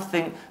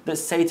nothing that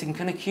Satan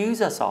can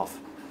accuse us of.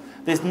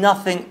 There's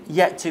nothing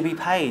yet to be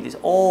paid. It's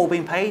all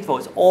been paid for.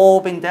 It's all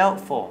been dealt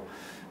for.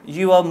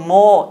 You are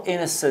more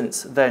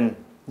innocent than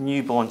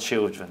newborn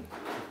children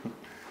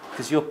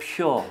because you're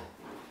pure.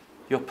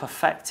 You're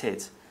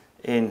perfected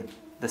in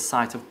the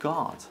sight of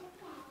God.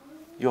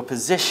 Your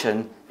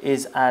position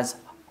is as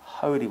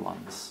holy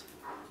ones.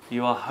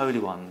 You are holy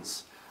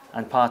ones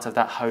and part of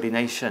that holy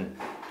nation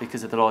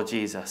because of the Lord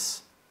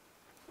Jesus.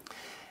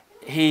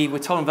 We're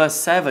told in verse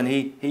 7,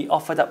 he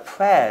offered up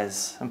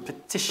prayers and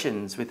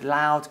petitions with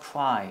loud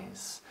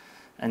cries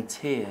and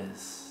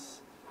tears.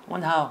 I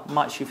wonder how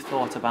much you've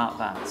thought about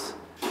that.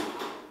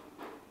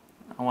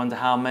 I wonder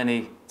how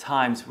many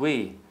times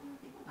we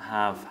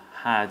have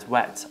had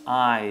wet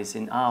eyes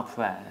in our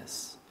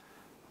prayers,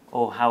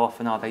 or how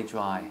often are they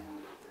dry?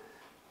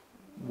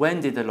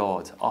 When did the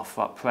Lord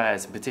offer up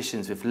prayers and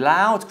petitions with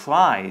loud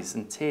cries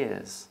and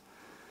tears?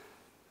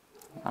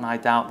 And I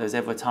doubt there's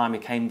ever a time he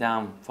came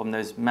down from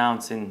those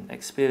mountain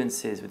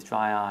experiences with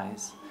dry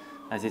eyes,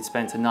 as he'd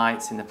spent a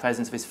night in the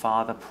presence of his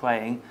Father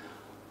praying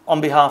on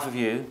behalf of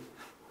you,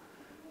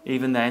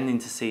 even then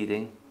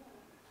interceding.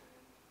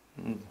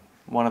 And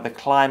one of the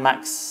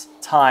climax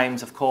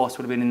times, of course,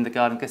 would have been in the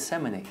Garden of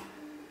Gethsemane,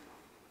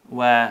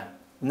 where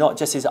not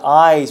just his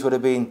eyes would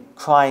have been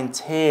crying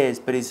tears,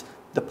 but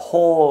the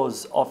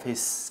pores of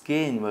his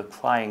skin were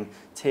crying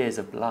tears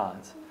of blood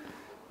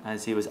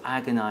as he was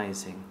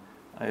agonizing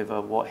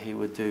over what he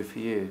would do for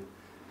you,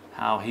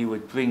 how he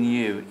would bring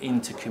you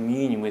into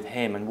communion with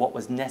him and what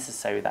was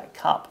necessary, that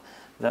cup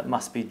that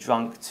must be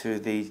drunk to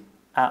the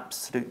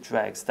absolute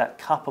dregs, that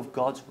cup of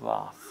God's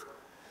wrath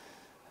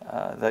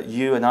that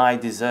you and I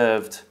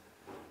deserved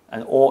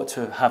and ought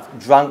to have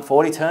drunk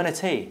for all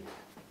eternity.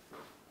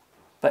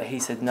 But he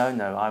said, no,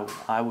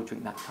 I will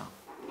drink that cup.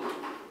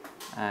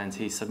 And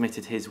he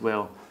submitted his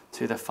will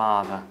to the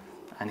Father,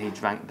 and he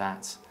drank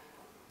that.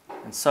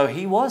 And so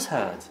he was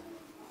heard.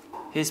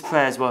 His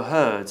prayers were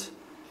heard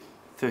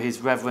through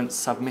his reverent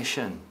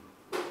submission.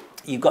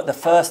 You've got the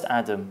first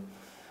Adam,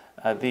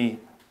 the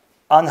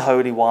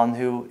unholy one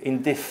who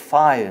in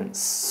defiance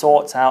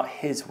sought out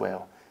his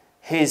will,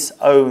 his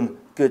own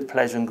good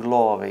pleasure and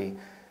glory,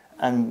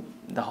 and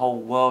the whole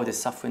world is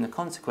suffering the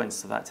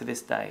consequences of that to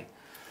this day.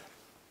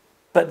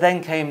 But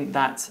then came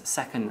that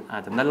second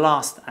Adam, the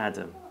last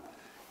Adam.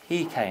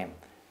 He came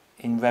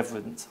in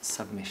reverent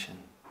submission,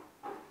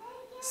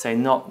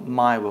 saying, not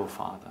my will,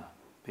 Father,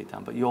 be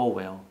done, but your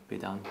will be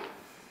done.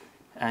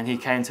 And he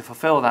came to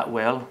fulfill that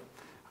will.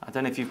 I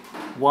don't know if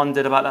you've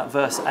wondered about that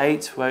verse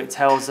 8, where it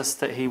tells us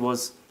that he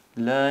was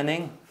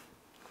learning,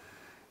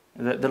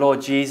 that the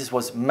Lord Jesus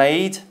was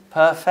made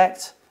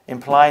perfect,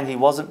 implying he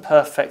wasn't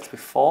perfect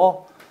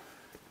before.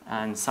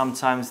 And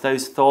sometimes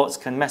those thoughts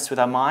can mess with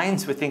our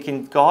minds. We're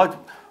thinking, God,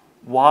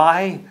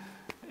 why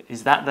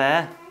is that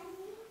there?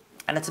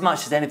 And as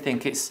much as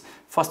anything, it's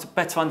for us to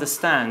better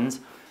understand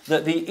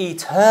that the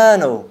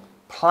eternal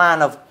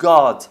plan of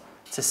God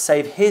to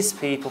save his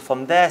people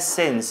from their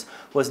sins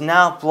was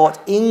now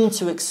brought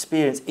into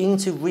experience,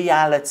 into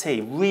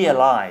reality,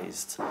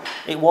 realized.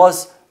 It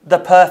was the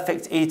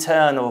perfect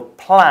eternal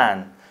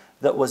plan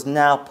that was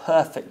now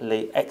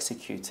perfectly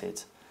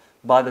executed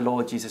by the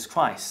Lord Jesus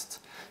Christ.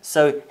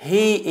 So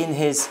he, in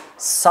his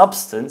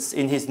substance,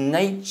 in his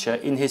nature,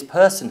 in his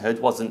personhood,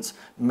 wasn't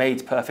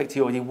made perfect.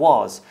 He already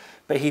was.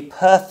 But he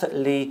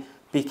perfectly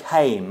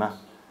became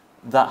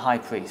that high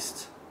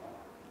priest.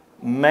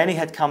 Many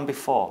had come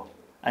before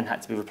and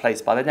had to be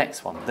replaced by the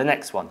next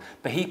one.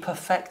 But he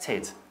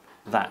perfected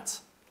that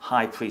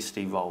high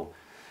priestly role.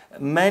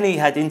 Many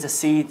had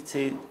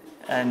interceded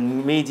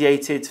and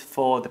mediated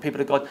for the people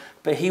of God,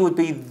 but he would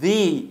be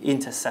the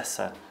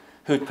intercessor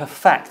who would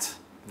perfect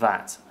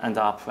that and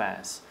our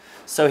prayers.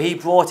 So he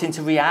brought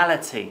into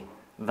reality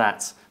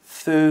that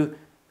through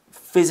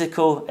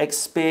physical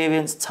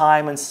experience,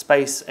 time and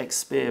space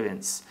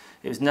experience.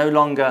 It was no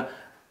longer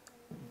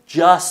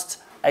just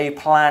a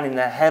plan in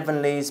the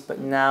heavenlies, but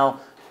now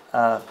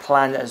a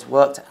plan that has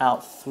worked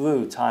out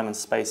through time and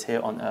space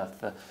here on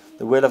earth.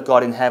 The will of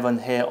God in heaven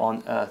here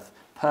on earth,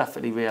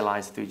 perfectly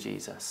realized through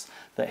Jesus,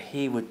 that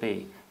he would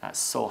be that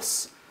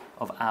source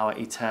of our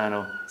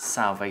eternal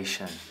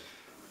salvation.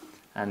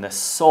 And the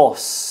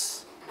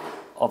source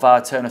of our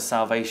eternal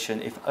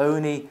salvation, if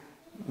only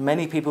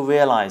many people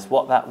realize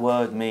what that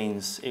word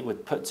means, it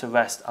would put to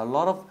rest a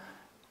lot of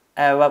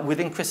error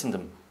within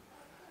Christendom.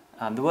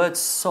 The word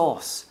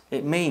source,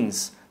 it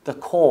means the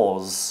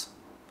cause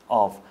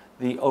of,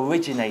 the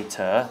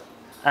originator,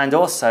 and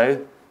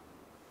also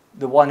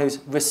the one who's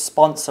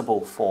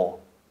responsible for.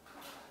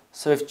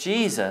 So if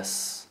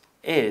Jesus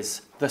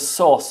is the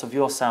source of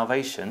your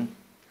salvation,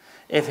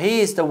 if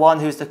he is the one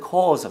who's the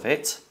cause of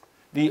it,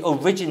 the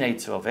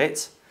originator of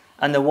it,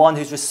 and the one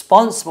who's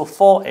responsible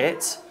for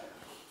it,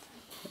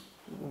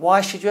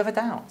 why should you ever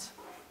doubt?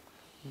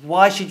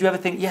 Why should you ever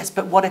think, yes,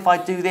 but what if I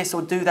do this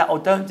or do that or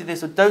don't do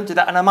this or don't do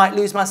that and I might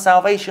lose my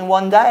salvation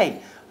one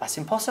day? That's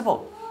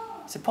impossible.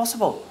 It's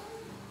impossible.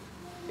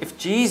 If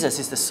Jesus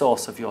is the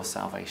source of your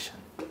salvation,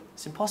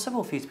 it's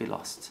impossible for you to be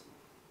lost.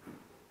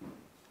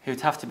 He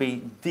would have to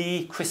be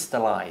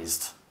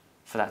decrystallized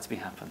for that to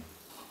happen.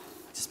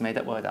 I just made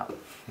that word up.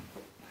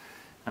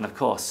 And of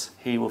course,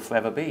 he will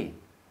forever be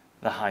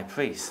the high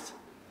priest,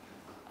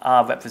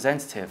 our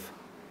representative,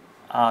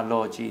 our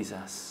Lord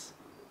Jesus,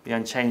 the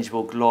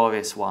unchangeable,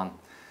 glorious one,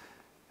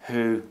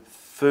 who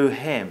through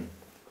him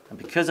and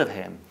because of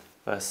him,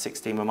 verse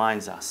 16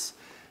 reminds us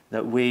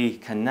that we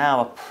can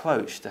now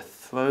approach the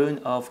throne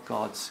of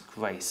God's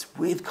grace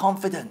with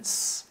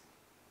confidence,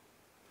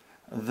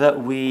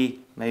 that we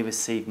may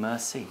receive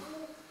mercy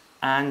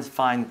and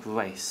find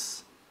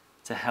grace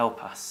to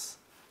help us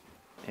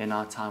in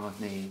our time of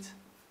need.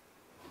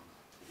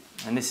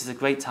 And this is a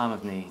great time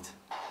of need.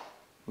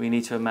 We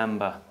need to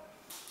remember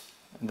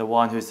the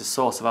one who is the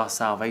source of our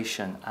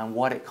salvation and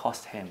what it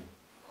cost him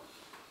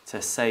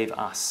to save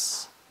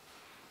us.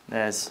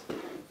 There's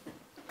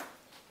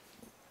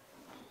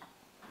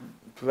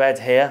bread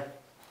here.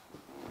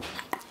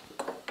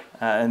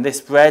 And this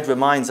bread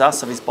reminds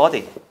us of his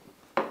body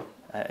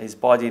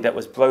that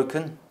was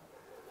broken,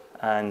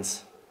 and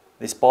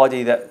this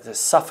body that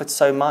suffered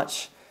so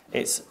much.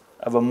 It's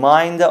a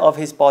reminder of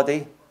his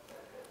body.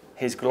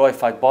 His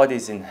glorified body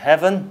is in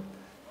heaven.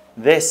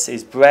 This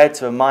is bread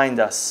to remind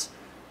us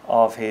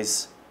of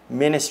his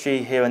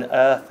ministry here on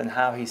earth and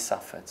how he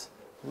suffered.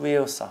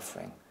 Real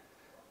suffering.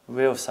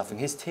 Real suffering.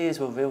 His tears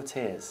were real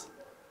tears.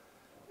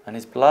 And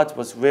his blood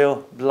was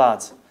real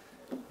blood.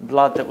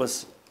 Blood that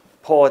was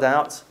poured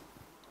out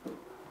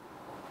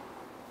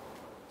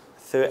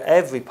through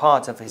every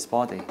part of his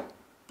body.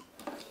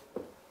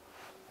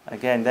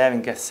 Again, there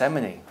in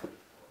Gethsemane,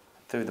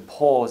 through the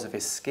pores of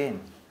his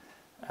skin.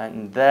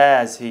 And there,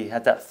 as he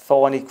had that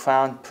thorny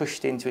crown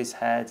pushed into his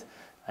head,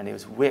 and he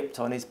was whipped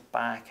on his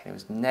back, and he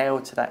was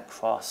nailed to that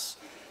cross.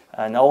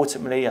 And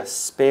ultimately, a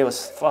spear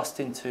was thrust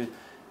into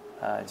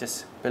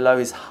just below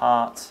his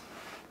heart.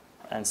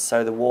 And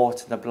so the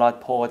water and the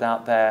blood poured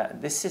out there.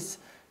 This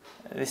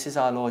is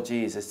our Lord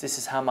Jesus. This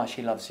is how much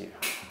he loves you.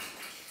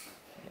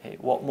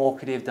 What more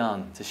could he have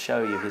done to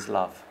show you his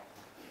love?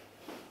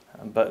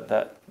 But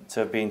that to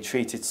have been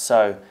treated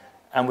so,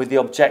 and with the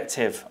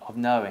objective of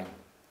knowing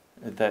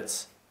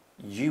that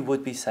you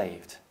would be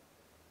saved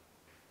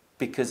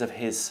because of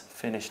his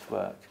finished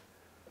work.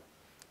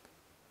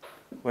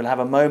 We'll have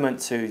a moment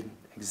to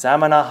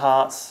examine our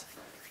hearts,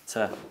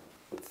 to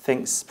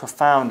think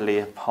profoundly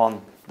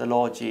upon the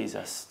Lord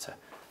Jesus, to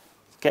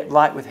get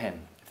right with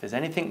him. If there's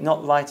anything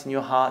not right in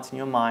your heart, in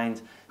your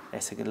mind,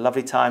 it's a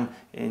lovely time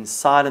in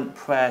silent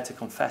prayer to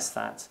confess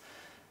that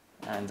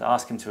and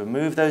ask him to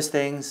remove those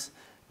things.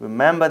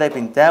 Remember they've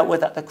been dealt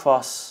with at the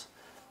cross,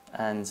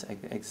 and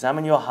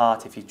examine your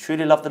heart. If you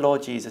truly love the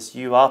Lord Jesus,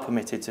 you are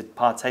permitted to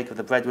partake of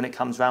the bread when it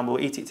comes round. We'll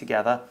eat it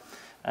together,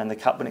 and the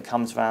cup when it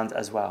comes round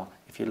as well.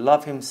 If you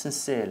love him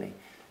sincerely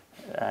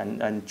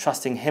and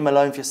trusting him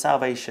alone for your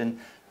salvation,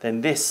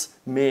 then this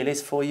meal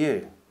is for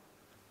you.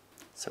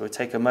 So we'll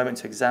take a moment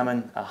to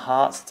examine our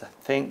hearts, to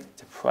think,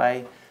 to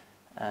pray,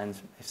 and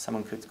if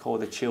someone could call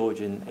the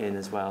children in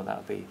as well,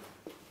 that'd be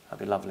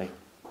lovely.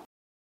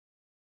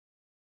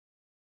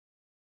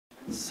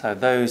 So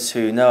those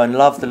who know and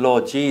love the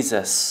Lord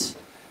Jesus,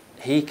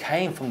 he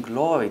came from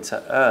glory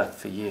to earth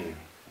for you.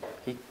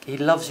 He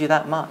loves you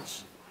that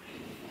much.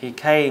 He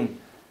came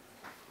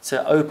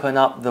to open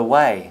up the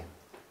way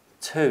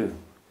to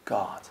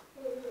God,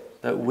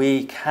 that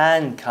we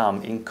can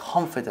come in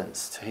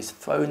confidence to his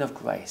throne of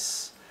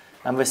grace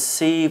and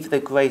receive the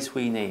grace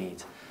we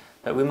need,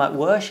 that we might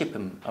worship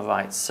him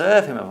aright,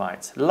 serve him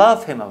aright,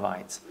 love him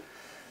aright.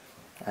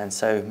 And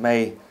so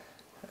may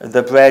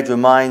the bread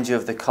remind you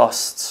of the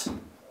costs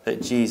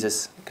that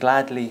Jesus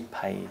gladly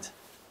paid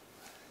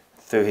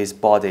through his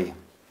body,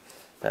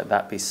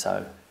 that be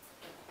so.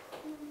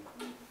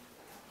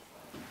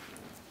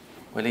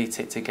 We'll eat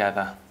it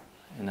together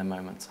in a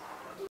moment.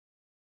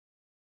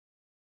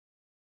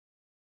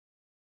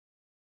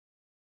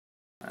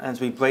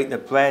 As we break the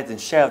bread and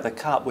share of the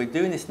cup, we're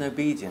doing this in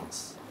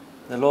obedience.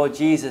 The Lord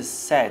Jesus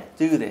said,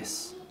 "Do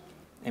this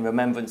in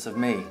remembrance of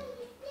me."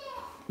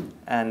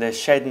 And the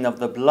shedding of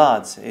the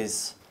blood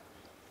is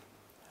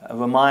a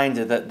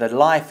reminder that the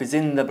life is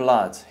in the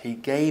blood. He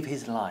gave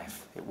his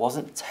life. It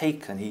wasn't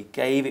taken. He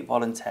gave it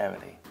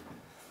voluntarily.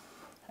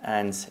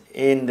 And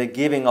in the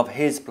giving of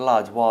his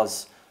blood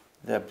was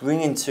the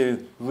bringing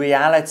to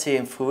reality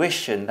and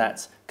fruition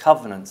that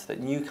covenant,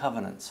 that new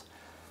covenant.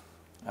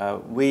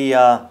 We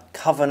are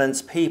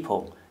covenant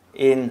people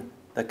in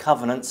the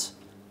covenant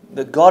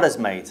that God has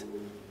made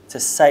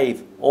to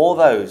save all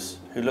those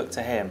who look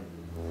to him.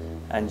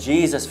 And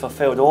Jesus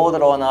fulfilled all the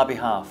law on our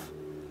behalf.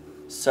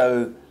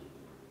 So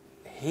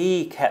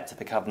he kept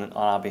the covenant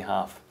on our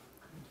behalf.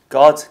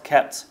 God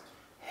kept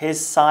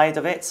his side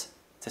of it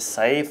to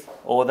save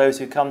all those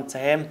who come to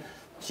him.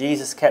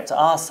 Jesus kept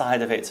our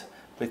side of it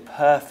with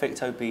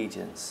perfect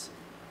obedience.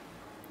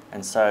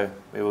 And so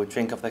we will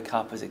drink of the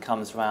cup as it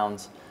comes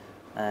round,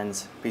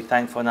 and be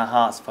thankful in our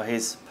hearts for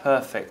his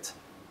perfect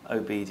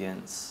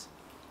obedience.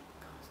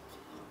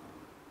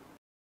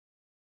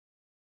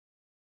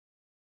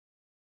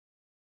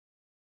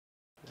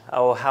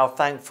 Oh, how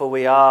thankful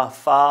we are,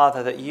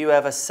 Father, that you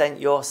ever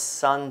sent your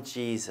Son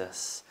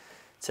Jesus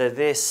to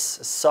this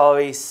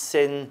sorry,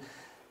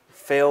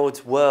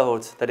 sin-filled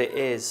world that it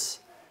is.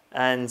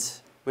 And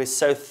we're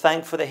so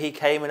thankful that he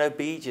came in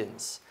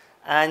obedience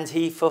and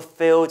he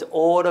fulfilled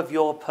all of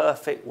your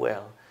perfect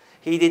will.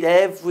 He did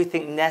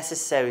everything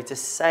necessary to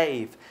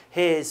save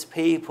his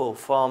people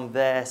from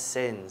their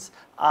sins,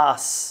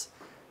 us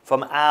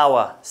from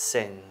our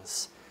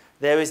sins.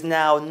 There is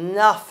now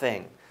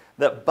nothing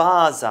that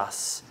bars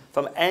us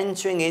from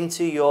entering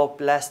into your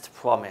blessed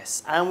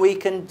promise. And we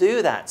can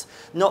do that,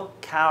 not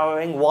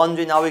cowering,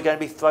 wondering, are we going to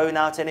be thrown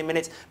out any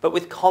minute, but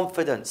with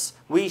confidence.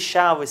 We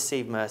shall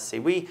receive mercy.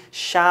 We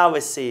shall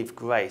receive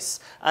grace,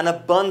 and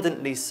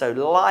abundantly so,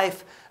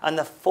 life and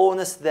the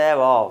fullness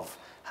thereof.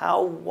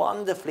 How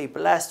wonderfully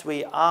blessed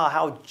we are,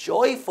 how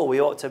joyful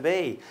we ought to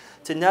be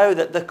to know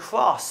that the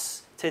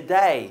cross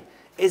today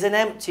is an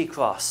empty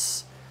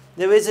cross.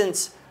 There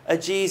isn't a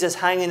Jesus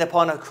hanging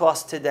upon a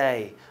cross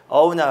today.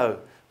 Oh no,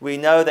 we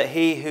know that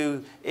he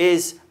who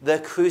is the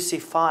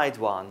crucified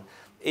one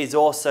is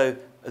also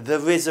the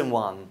risen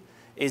one,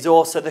 is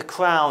also the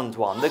crowned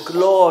one, the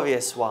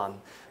glorious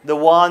one, the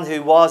one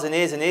who was and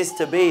is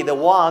to be, the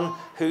one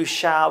who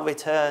shall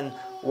return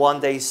one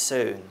day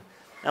soon.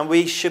 And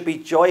we should be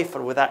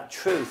joyful with that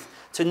truth,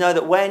 to know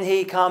that when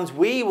he comes,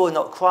 we will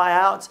not cry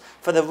out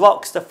for the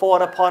rocks to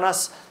fall upon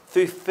us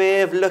through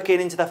fear of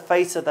looking into the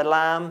face of the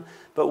Lamb,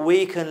 but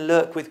we can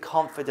look with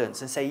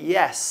confidence and say,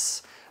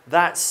 yes,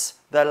 that's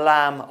the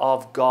Lamb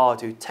of God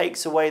who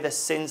takes away the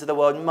sins of the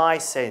world, my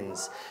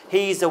sins.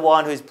 He's the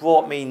one who's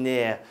brought me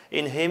near.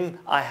 In him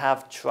I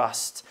have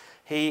trust.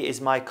 He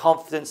is my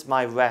confidence,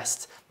 my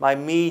rest, my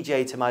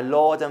mediator, my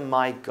Lord and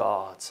my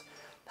God.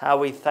 How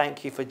we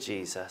thank you for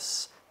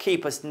Jesus.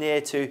 Keep us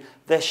near to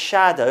the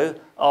shadow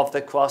of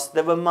the cross,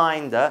 the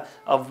reminder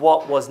of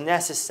what was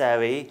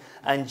necessary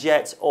and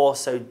yet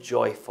also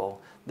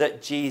joyful,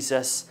 that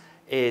Jesus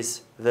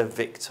is the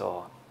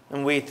victor.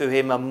 And we through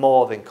him are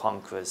more than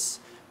conquerors.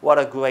 What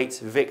a great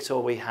victor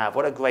we have.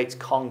 What a great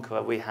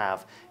conqueror we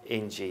have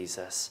in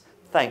Jesus.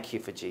 Thank you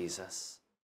for Jesus.